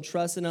 I'm still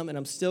trusting him, and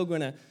I'm still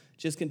going to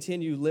just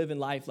continue living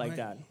life like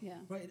that. Yeah.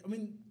 Right. I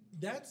mean,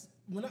 that's,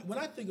 when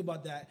I think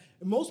about that,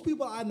 most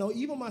people I know,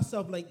 even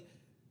myself, like,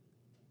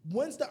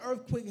 once the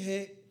earthquake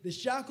hit, the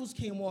shackles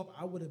came off,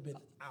 I would have been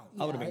out.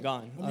 I would have been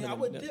gone. I mean, I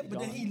would dip, but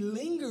then he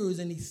lingers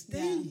and he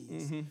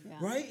stays, Yeah.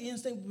 right? You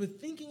understand? But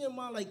thinking in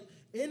mind, like,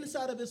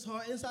 inside of his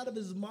heart, inside of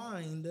his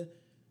mind,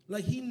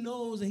 like, he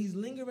knows and he's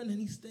lingering and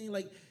he's staying,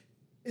 like,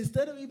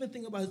 instead of even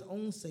thinking about his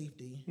own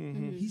safety,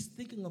 he's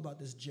thinking about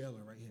this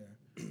jailer right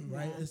here,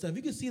 right? And so if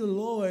you can see the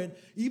Lord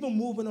even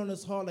moving on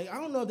his heart, like, I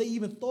don't know if they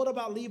even thought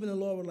about leaving, the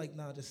Lord was like,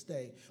 nah, just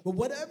stay. But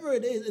whatever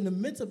it is, in the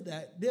midst of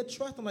that, they're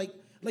trusting, like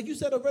you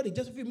said already,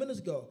 just a few minutes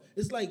ago,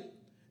 it's like,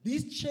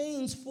 these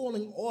chains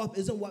falling off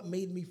isn't what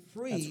made me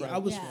free. That's right. I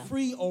was Yeah.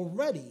 free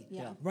already,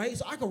 Yeah. right?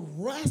 So I could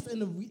rest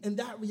in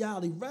that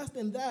reality, rest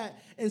in that,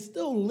 and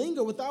still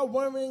linger without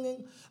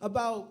worrying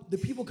about the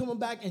people coming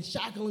back and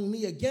shackling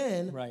me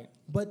again. Right.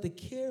 But to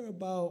care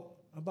about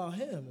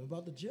him,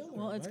 about the jailer.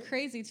 Well, it's right?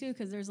 crazy too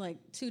because there's like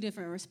 2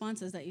 different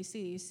responses that you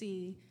see. You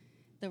see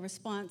the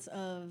response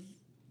of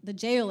the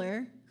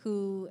jailer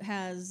who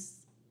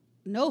has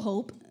no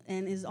hope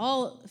and is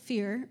all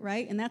fear,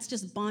 right? And that's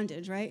just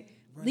bondage, right?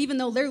 Even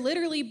though they're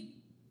literally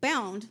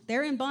bound,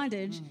 they're in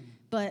bondage,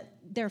 but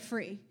they're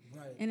free.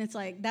 Right. And it's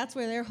like that's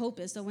where their hope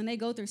is. So when they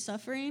go through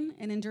suffering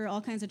and endure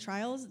all kinds of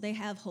trials, they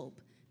have hope.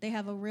 They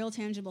have a real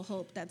tangible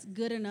hope that's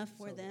good enough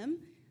for them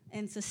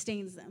and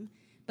sustains them.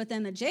 But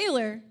then the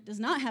jailer does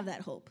not have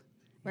that hope,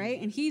 right?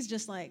 And he's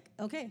just like,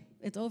 okay,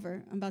 it's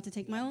over. I'm about to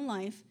take my own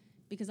life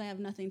because I have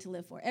nothing to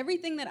live for.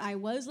 Everything that I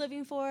was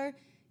living for,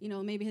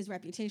 maybe his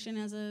reputation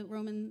as a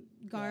Roman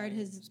guard,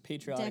 his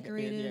patriotic,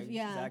 decorative,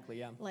 exactly,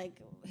 yeah. like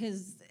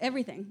his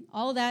everything,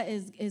 all of that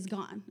is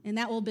gone, and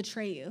that will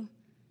betray you,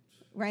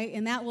 right?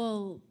 And that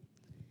will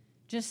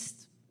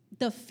just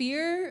the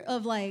fear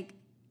of like,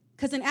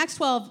 because in Acts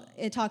 12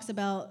 it talks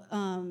about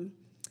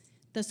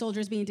the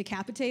soldiers being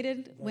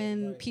decapitated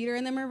when Peter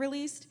and them are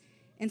released,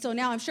 and so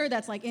now I'm sure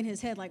that's like in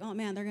his head, like, oh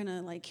man, they're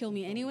gonna like kill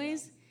me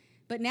anyways,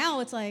 but now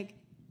it's like.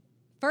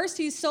 First,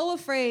 he's so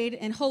afraid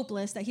and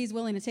hopeless that he's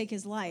willing to take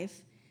his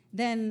life.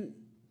 Then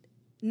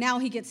now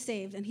he gets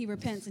saved and he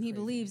repents and he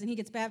believes and he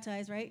gets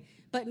baptized, right?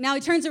 But now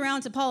he turns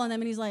around to Paul and them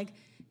and he's like,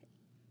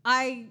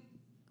 I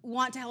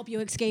want to help you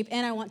escape,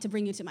 and I want to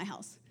bring you to my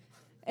house.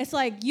 It's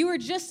like you were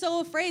just so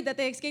afraid that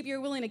they escape, you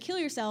were willing to kill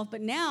yourself,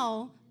 but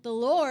now the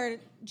Lord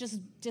just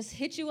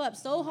hit you up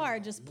so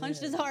hard, just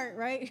punched his heart,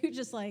 right? You're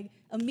just like,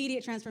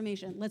 immediate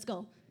transformation. Let's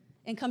go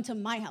and come to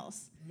my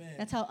house. Man.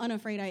 That's how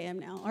unafraid I am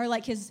now. Or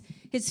like his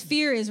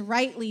fear is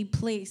rightly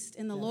placed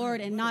in the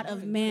Lord and not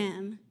of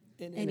man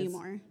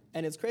anymore.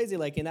 And it's crazy,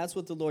 like, and that's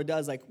what the Lord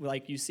does.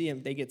 Like you see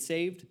him, they get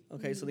saved.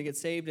 Okay, so they get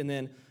saved, and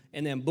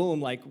then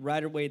boom, like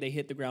right away they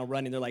hit the ground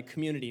running. They're like,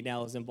 community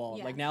now is involved.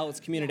 Yeah. Like now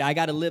it's community. I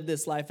got to live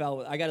this life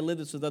out. I got to live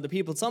this with other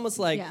people. It's almost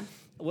like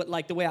what,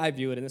 like the way I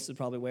view it, and this is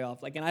probably way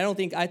off. Like, and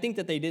I think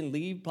that they didn't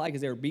leave probably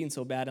because they were beaten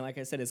so bad. And like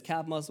I said, his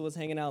calf muscle was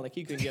hanging out. Like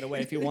he couldn't get away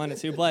if he wanted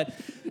to. But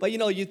you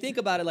know, you think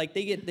about it, like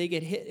they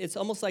get hit. It's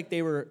almost like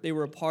they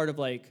were a part of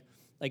like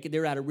they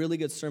were at a really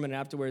good sermon, and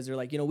afterwards they're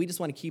like, you know, we just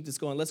want to keep this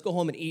going. Let's go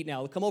home and eat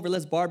now. Come over,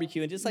 let's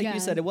barbecue. And just like you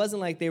said, it wasn't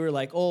like they were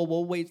like, oh,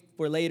 we'll wait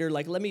for later.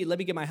 Like, let me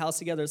get my house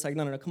together. It's like,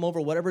 no, come over.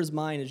 Whatever's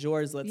mine is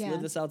yours. Let's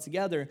live this out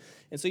together.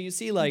 And so you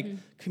see like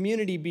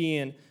community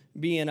being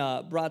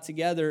brought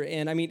together.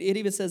 And I mean, it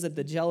even says that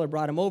the jailer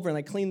brought him over and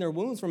like cleaned their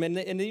wounds from him.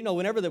 And you know,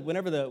 whenever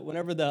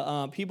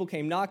the people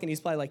came knocking,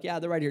 he's probably like, yeah,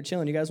 they're right here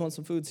chilling. You guys want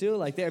some food too?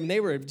 Like they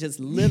were just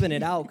living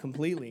it out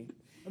completely.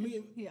 I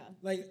mean,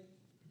 like,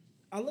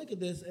 I look at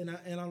this and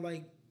I'm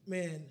like,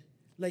 man,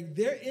 like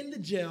they're in the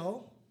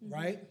jail,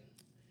 right?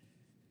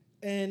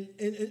 And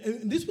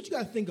this is what you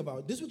got to think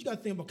about.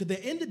 Because they're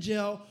in the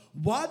jail.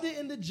 While they're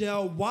in the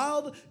jail,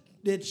 while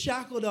they're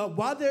shackled up,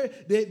 while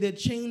they're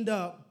chained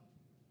up,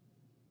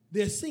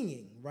 they're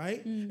singing,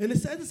 right? And it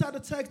says inside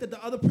the text that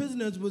the other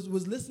prisoners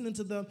was listening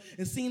to them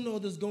and seeing all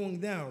this going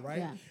down, right?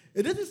 Yeah.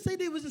 It doesn't say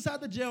they was inside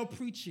the jail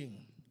preaching.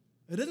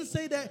 It doesn't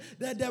say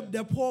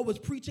that Paul was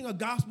preaching a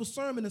gospel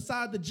sermon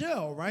inside the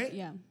jail, right?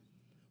 Yeah.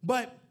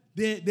 But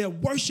they're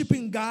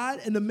worshiping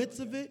God in the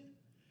midst of it.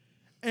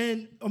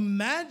 And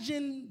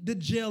imagine the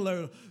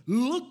jailer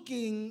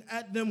looking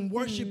at them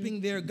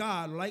worshiping their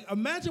God. Like,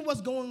 imagine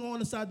what's going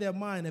on inside their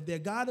mind. If their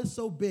God is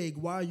so big,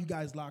 why are you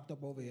guys locked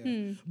up over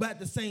here? But at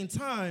the same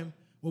time,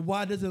 well,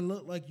 why does it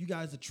look like you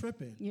guys are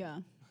tripping?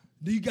 Yeah.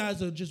 You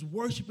guys are just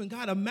worshiping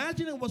God.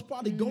 Imagining what's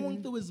probably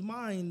going through his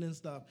mind and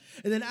stuff.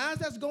 And then as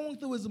that's going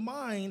through his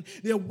mind,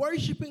 they're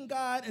worshiping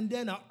God, and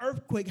then an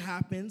earthquake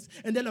happens.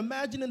 And then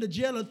imagining the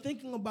jailer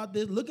thinking about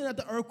this, looking at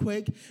the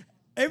earthquake.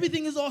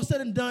 Everything is all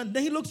said and done.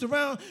 Then he looks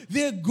around.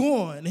 They're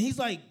gone. And he's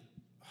like,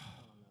 oh,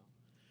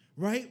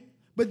 right?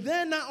 But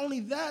then not only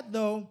that,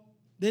 though,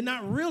 they're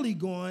not really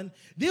gone.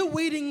 They're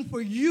waiting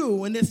for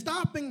you, and they're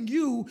stopping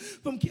you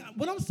from.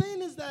 What I'm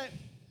saying is that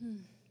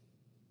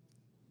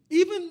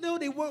even though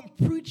they weren't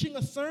preaching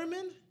a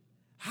sermon,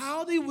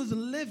 how they was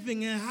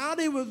living and how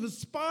they was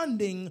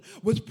responding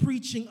was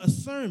preaching a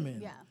sermon.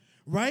 Yeah.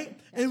 Right?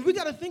 And we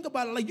got to think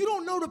about it. Like, you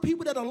don't know the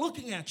people that are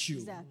looking at you.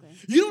 Exactly.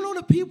 You don't know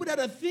the people that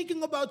are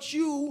thinking about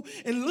you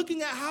and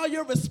looking at how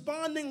you're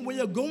responding when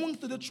you're going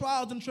through the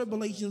trials and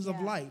tribulations of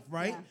life,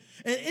 right?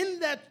 Yeah. And in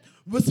that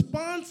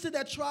response to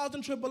that trials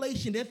and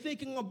tribulation, they're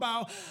thinking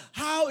about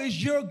how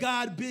is your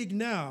God big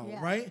now,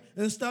 right?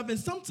 And stuff. And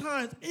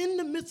sometimes in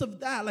the midst of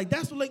that, like,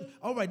 that's what, like,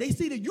 all right, they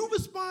see that you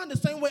respond the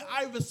same way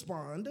I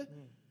respond.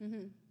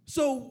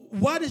 So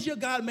why does your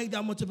God make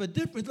that much of a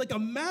difference? Like,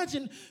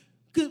 imagine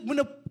when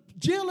a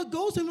jailer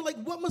goes to him, like,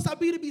 what must I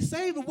be to be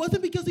saved? It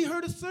wasn't because he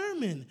heard a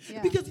sermon.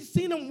 Yeah. Because he's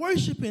seen them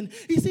worshiping.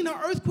 He's seen an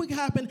earthquake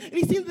happen. And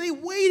he's seen that they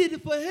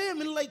waited for him.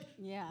 And like,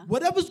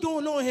 whatever's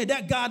going on here,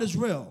 that God is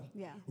real.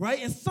 Yeah.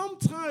 Right? And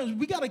sometimes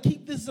we got to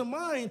keep this in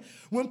mind.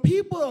 When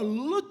people are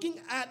looking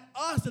at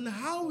us and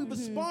how we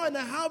respond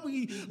and how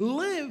we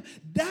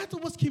live, that's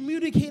what's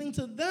communicating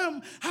to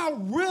them how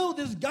real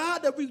this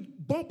God that we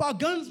bump our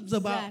guns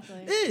about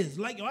is.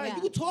 Like, all right,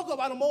 you can talk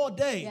about him all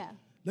day. Yeah.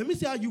 Let me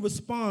see how you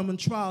respond when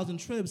trials and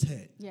tribs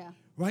hit. Yeah.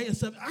 Right? And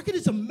so I can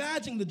just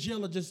imagine the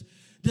jailer just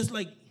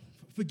like,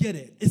 forget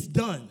it. It's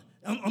done.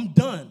 I'm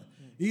done.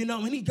 You know,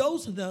 and he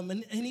goes to them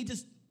and he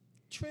just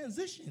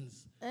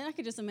transitions. And I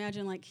could just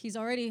imagine, like, he's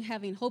already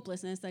having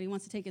hopelessness that he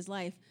wants to take his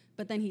life,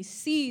 but then he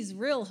sees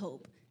real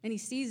hope, and he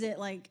sees it,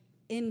 like,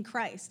 in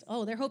Christ.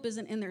 Oh, their hope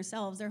isn't in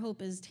themselves. Their hope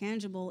is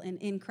tangible and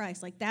in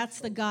Christ. Like, that's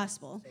the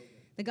gospel.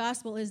 The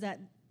gospel is that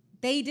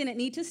they didn't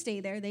need to stay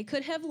there. They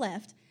could have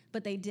left,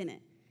 but they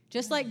didn't.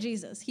 Just like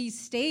Jesus, he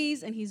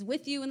stays and he's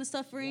with you in the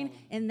suffering,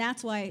 and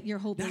that's why your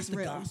hope is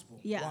real. That's the gospel.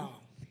 Yeah. Wow.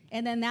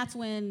 And then that's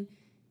when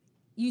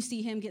you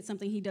see him get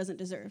something he doesn't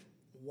deserve.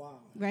 Wow.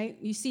 Right?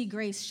 You see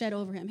grace shed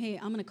over him. Hey,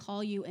 I'm going to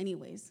call you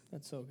anyways.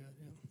 That's so good,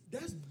 yeah.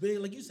 That's big.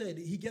 Like you said,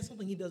 he gets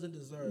something he doesn't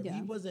deserve. Yeah.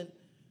 It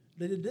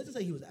doesn't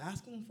say he was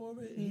asking for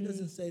it. He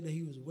doesn't say that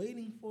he was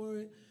waiting for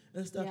it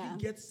and stuff. Yeah. He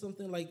gets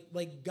something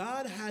like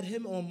God had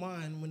him on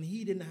mind when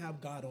he didn't have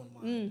God on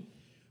mind.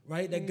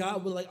 Right? That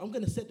God was like, I'm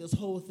going to set this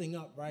whole thing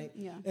up, right?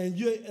 Yeah. And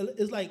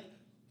it's like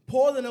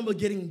Paul and them are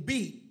getting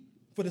beat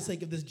for the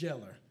sake of this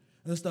jailer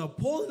and stuff.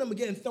 Paul and them are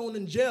getting thrown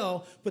in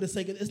jail for the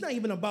sake of, it's not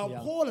even about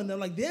Paul and them.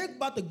 Like, they're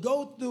about to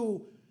go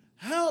through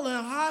hell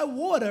and high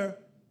water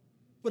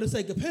for the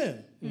sake of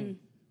him.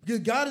 Because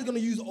God is going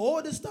to use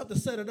all this stuff to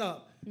set it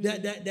up,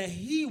 that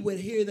he would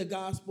hear the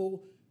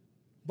gospel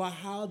by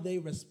how they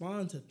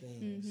respond to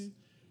things.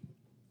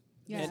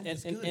 Yeah.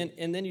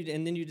 And then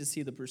you just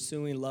see the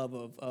pursuing love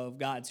of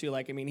God too.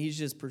 Like, I mean, he's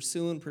just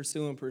pursuing,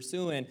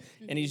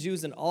 and he's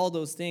using all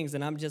those things.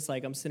 And I'm just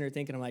like, I'm sitting there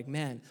thinking, I'm like,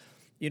 man,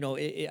 you know,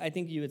 I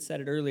think you had said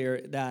it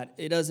earlier that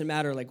it doesn't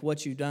matter like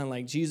what you've done.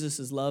 Like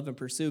Jesus' love and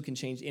pursuit can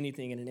change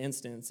anything in an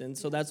instance. And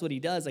so that's what he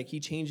does. Like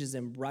he changes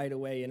them right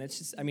away. And it's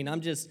just, I mean,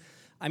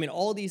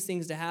 all these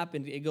things to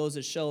happen, it goes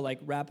to show, like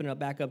wrapping it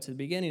back up to the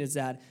beginning, is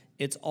that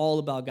it's all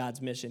about God's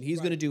mission. He's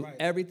going to do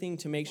everything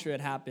to make sure it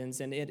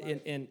happens. And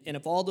and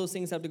if all those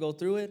things have to go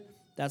through it,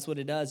 that's what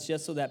it does,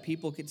 just so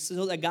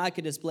that God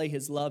could display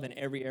his love in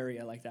every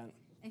area like that.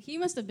 And he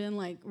must have been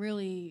like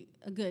really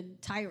a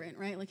good tyrant,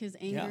 right? Like his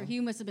anger, he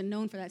must have been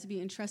known for that, to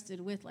be entrusted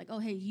with like, oh,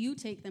 hey, you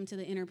take them to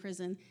the inner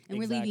prison and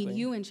we're leaving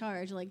you in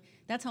charge. Like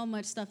that's how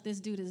much stuff this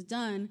dude has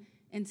done.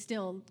 And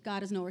still,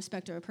 God is no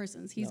respecter of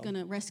persons. He's going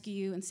to rescue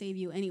you and save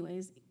you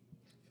anyways,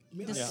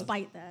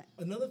 despite that.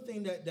 Another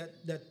thing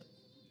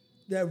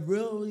that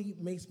really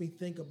makes me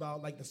think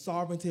about like the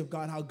sovereignty of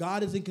God, how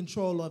God is in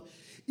control of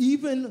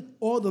even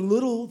all the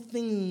little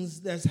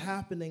things that's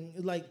happening.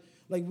 Like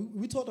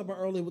we talked about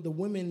earlier with the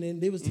women,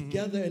 and they was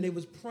together and they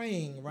was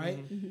praying, right?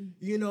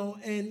 You know,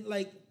 and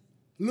like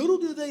little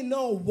do they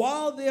know,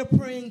 while they're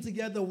praying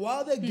together,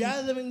 while they're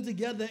gathering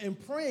together and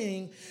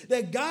praying,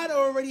 that God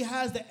already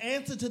has the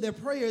answer to their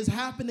prayers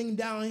happening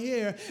down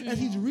here as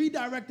he's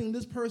redirecting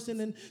this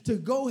person to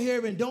go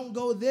here and don't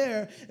go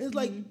there. It's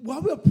like,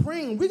 while we're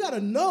praying, we got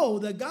to know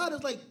that God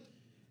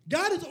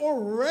is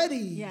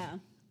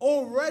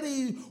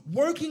already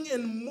working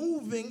and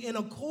moving in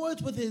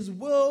accordance with his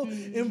will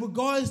in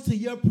regards to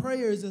your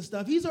prayers and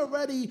stuff. He's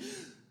already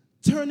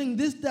turning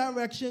this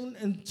direction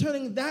and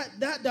turning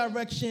that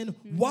direction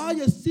while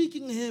you're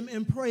seeking him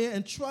in prayer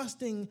and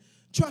trusting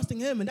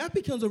him. And that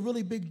becomes a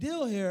really big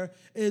deal here,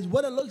 is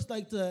what it looks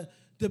like to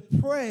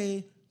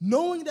pray,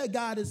 knowing that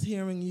God is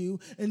hearing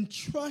you and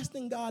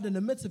trusting God in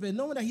the midst of it,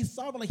 knowing that he's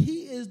sovereign, like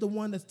he is the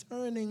one that's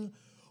turning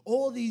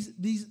all these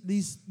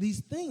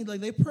things. Like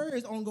their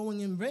prayers aren't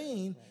going in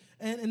vain.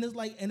 And it's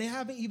like, and they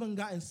haven't even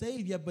gotten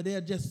saved yet, but they're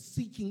just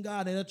seeking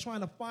God, and they're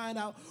trying to find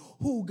out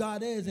who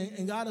God is.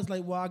 And God is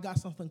like, well, I got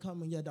something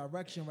coming your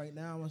direction right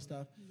now and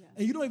stuff. Yeah.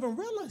 And you don't even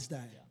realize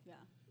that. Yeah.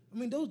 I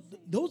mean,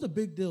 those are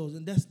big deals,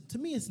 and that's, to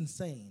me, it's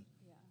insane.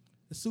 Yeah.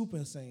 It's super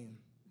insane.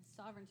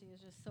 Sovereignty is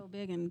just so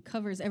big and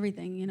covers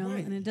everything, you know,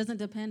 and it doesn't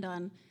depend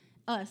on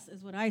us,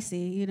 is what I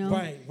see, you know.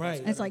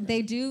 Right. It's like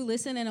they do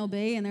listen and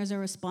obey, and there's a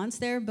response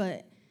there,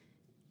 but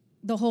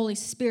the Holy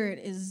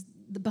Spirit is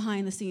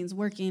behind the scenes,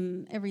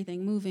 working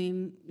everything,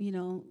 moving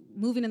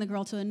in the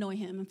girl to annoy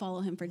him and follow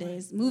him for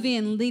days, moving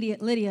in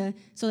Lydia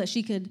so that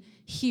she could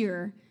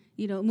hear,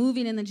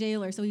 moving in the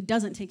jailer so he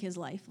doesn't take his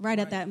life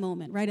at that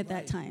moment, at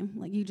that time.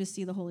 Like, you just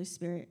see the Holy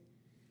Spirit.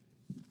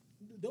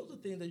 Those are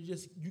things that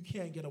you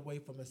can't get away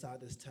from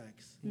inside this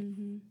text.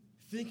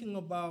 Thinking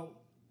about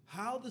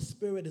how the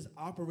Spirit is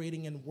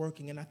operating and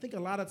working. And I think a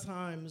lot of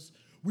times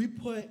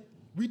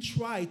we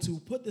try to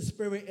put the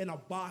Spirit in a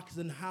box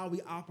and how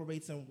he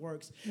operates and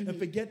works, and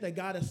forget that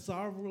God is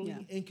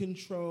sovereignly in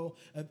control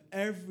of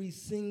every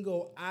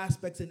single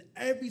aspect and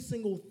every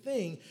single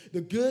thing. The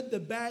good, the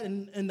bad,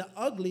 and the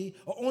ugly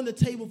are on the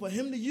table for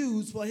him to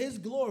use for his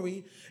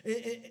glory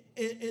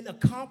in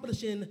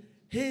accomplishing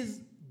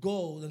his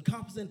goals,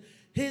 accomplishing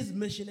his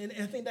mission. And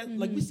I think that,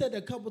 like we said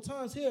a couple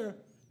times here,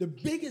 the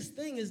biggest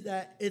thing is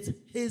that it's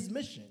his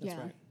mission.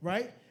 That's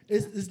right?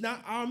 It's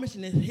not our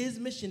mission, it's his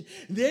mission.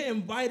 They're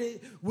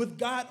invited with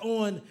God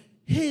on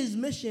his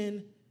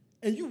mission.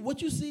 And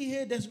what you see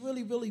here that's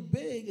really, really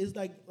big is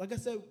like I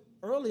said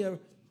earlier,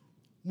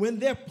 when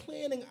they're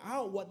planning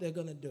out what they're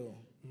going to do.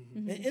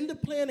 And in the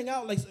planning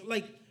out,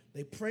 like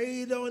they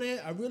prayed on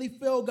it. I really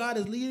feel God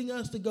is leading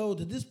us to go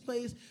to this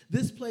place,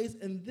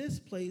 and this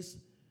place.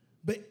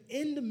 But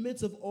in the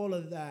midst of all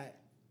of that,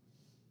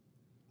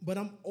 but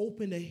I'm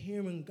open to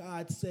hearing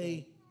God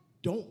say,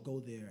 don't go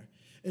there.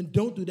 And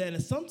don't do that.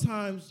 And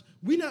sometimes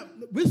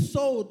we're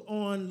sold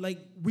on, like,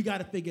 we got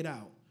to figure it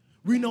out.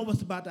 We know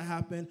what's about to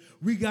happen.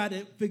 We got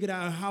to figure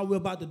out how we're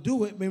about to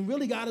do it. But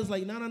really, God is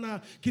like, no.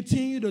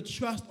 Continue to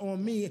trust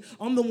on me.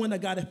 I'm the one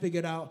that got it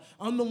figured out.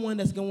 I'm the one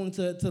that's going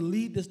to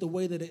lead this the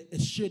way that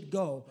it should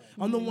go.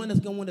 I'm the one that's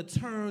going to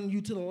turn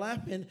you to the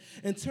left and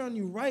turn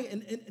you right.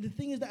 And the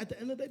thing is that at the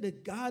end of the day,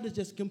 that God is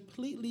just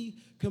completely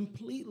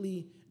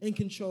in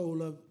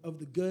control of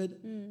the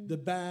good, the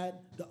bad,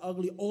 the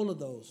ugly, all of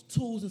those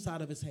tools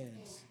inside of his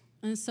hands.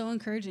 And it's so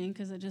encouraging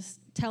because it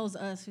just tells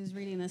us who's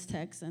reading this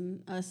text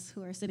and us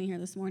who are sitting here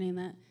this morning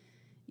that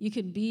you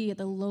could be at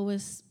the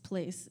lowest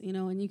place,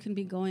 and you can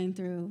be going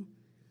through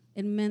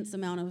immense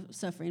amount of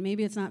suffering.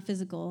 Maybe it's not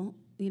physical,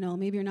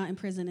 maybe you're not in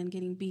prison and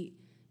getting beat,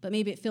 but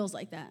maybe it feels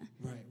like that.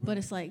 Right. But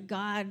it's like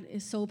God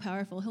is so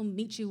powerful. He'll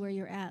meet you where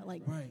you're at.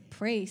 Like,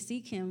 pray,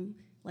 seek him,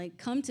 like,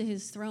 come to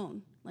his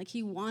throne. Like,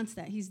 he wants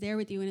that. He's there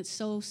with you, and it's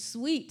so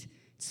sweet.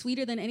 It's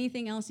sweeter than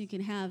anything else you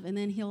can have, and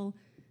then he'll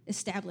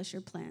establish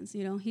your plans.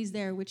 He's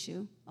there with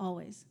you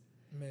always.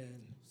 Man,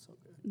 so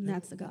good. And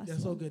that's the gospel.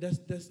 That's so good.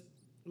 That's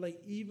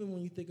like, even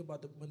when you think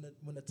about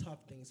when the tough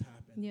things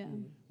happen, Yeah.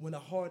 when the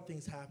hard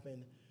things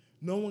happen,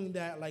 knowing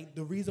that, like,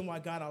 the reason why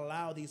God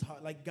allowed these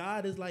hard, like,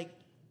 God is like,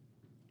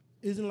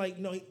 isn't like,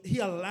 no, he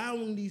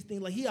allowing these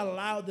things, like, he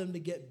allowed them to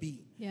get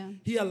beat. Yeah.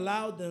 He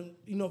allowed them,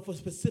 for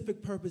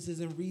specific purposes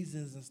and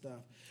reasons and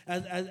stuff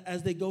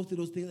as they go through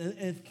those things.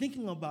 And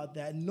thinking about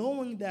that,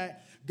 knowing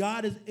that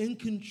God is in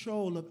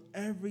control of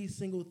every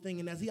single thing.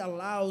 And as he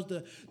allows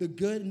the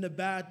good and the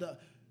bad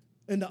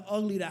and the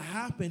ugly to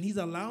happen, he's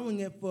allowing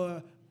it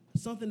for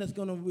something that's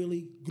going to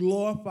really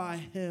glorify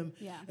him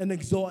and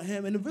exalt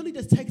him. And it really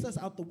just takes us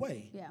out the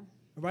way. Yeah.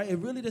 Right? It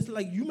really just,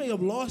 like, you may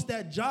have lost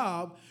that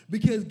job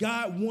because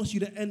God wants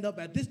you to end up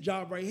at this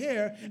job right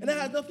here. And it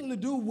has nothing to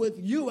do with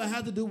you. It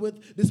has to do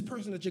with this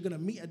person that you're going to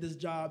meet at this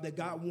job that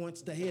God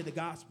wants to hear the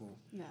gospel.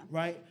 Yeah.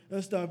 Right?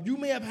 And stuff. You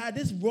may have had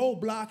this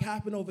roadblock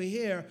happen over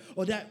here,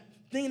 or that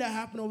thing that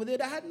happened over there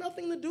that had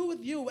nothing to do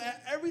with you,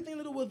 everything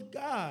to do with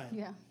God.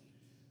 Yeah.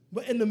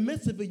 But in the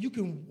midst of it, you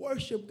can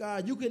worship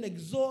God. You can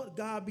exalt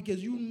God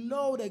because you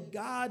know that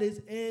God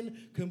is in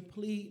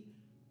complete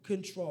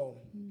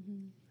control.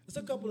 Mm-hmm. There's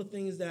a couple of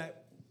things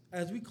that,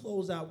 as we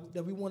close out,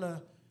 that we want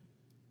to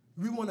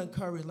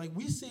encourage. Like,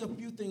 we see a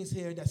few things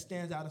here that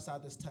stands out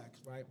inside this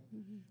text, right?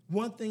 Mm-hmm.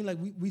 One thing, like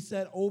we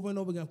said over and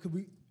over again, because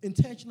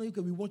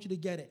we want you to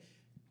get it,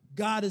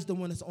 God is the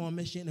one that's on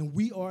mission, and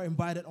we are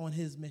invited on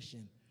his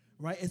mission,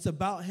 right? It's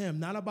about him,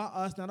 not about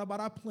us, not about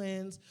our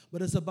plans,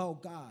 but it's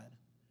about God.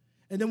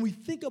 And then we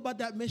think about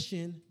that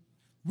mission,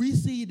 we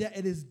see that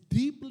it is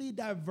deeply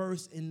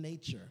diverse in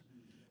nature.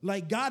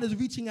 Like, God is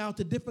reaching out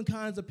to different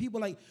kinds of people.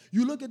 Like,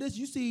 you look at this,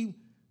 you see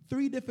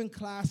 3 different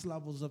class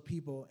levels of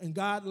people. And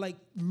God, like,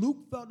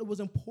 Luke felt it was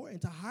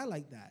important to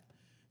highlight that.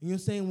 You know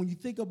what I'm saying? When you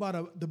think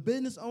about the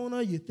business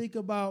owner, you think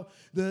about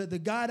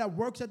the guy that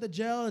works at the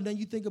jail, and then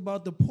you think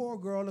about the poor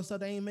girl and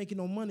stuff that ain't making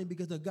no money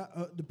because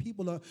the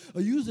people are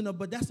using her.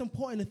 But that's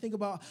important to think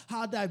about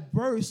how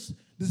diverse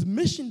this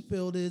mission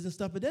field is and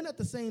stuff. But then at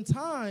the same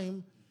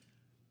time,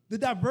 the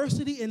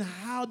diversity in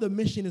how the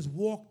mission is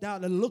walked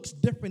out, it looks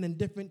different in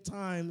different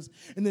times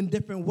and in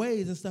different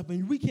ways and stuff.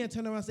 And we can't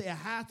turn around and say it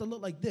has to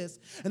look like this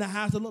and it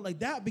has to look like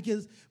that,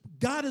 because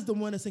God is the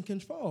one that's in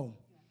control.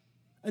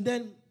 And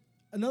then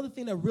another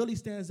thing that really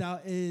stands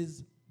out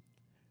is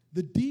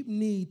the deep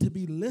need to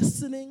be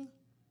listening,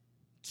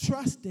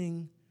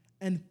 trusting,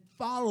 and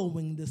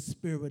following the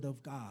Spirit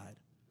of God.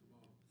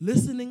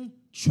 Listening,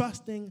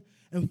 trusting,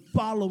 and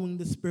following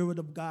the Spirit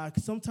of God.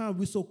 Because sometimes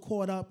we're so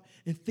caught up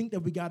and think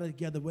that we got it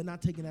together, we're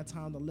not taking that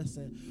time to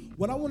listen.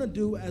 What I want to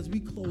do as we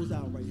close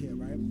out right here,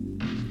 right?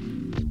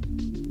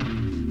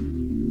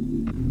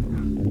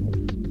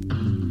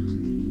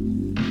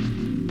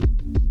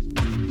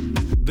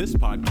 This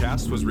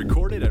podcast was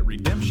recorded at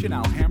Redemption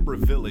Alhambra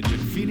Village in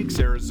Phoenix,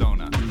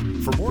 Arizona.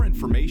 For more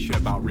information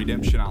about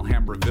Redemption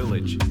Alhambra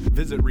Village,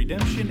 visit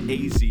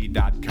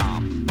redemptionaz.com.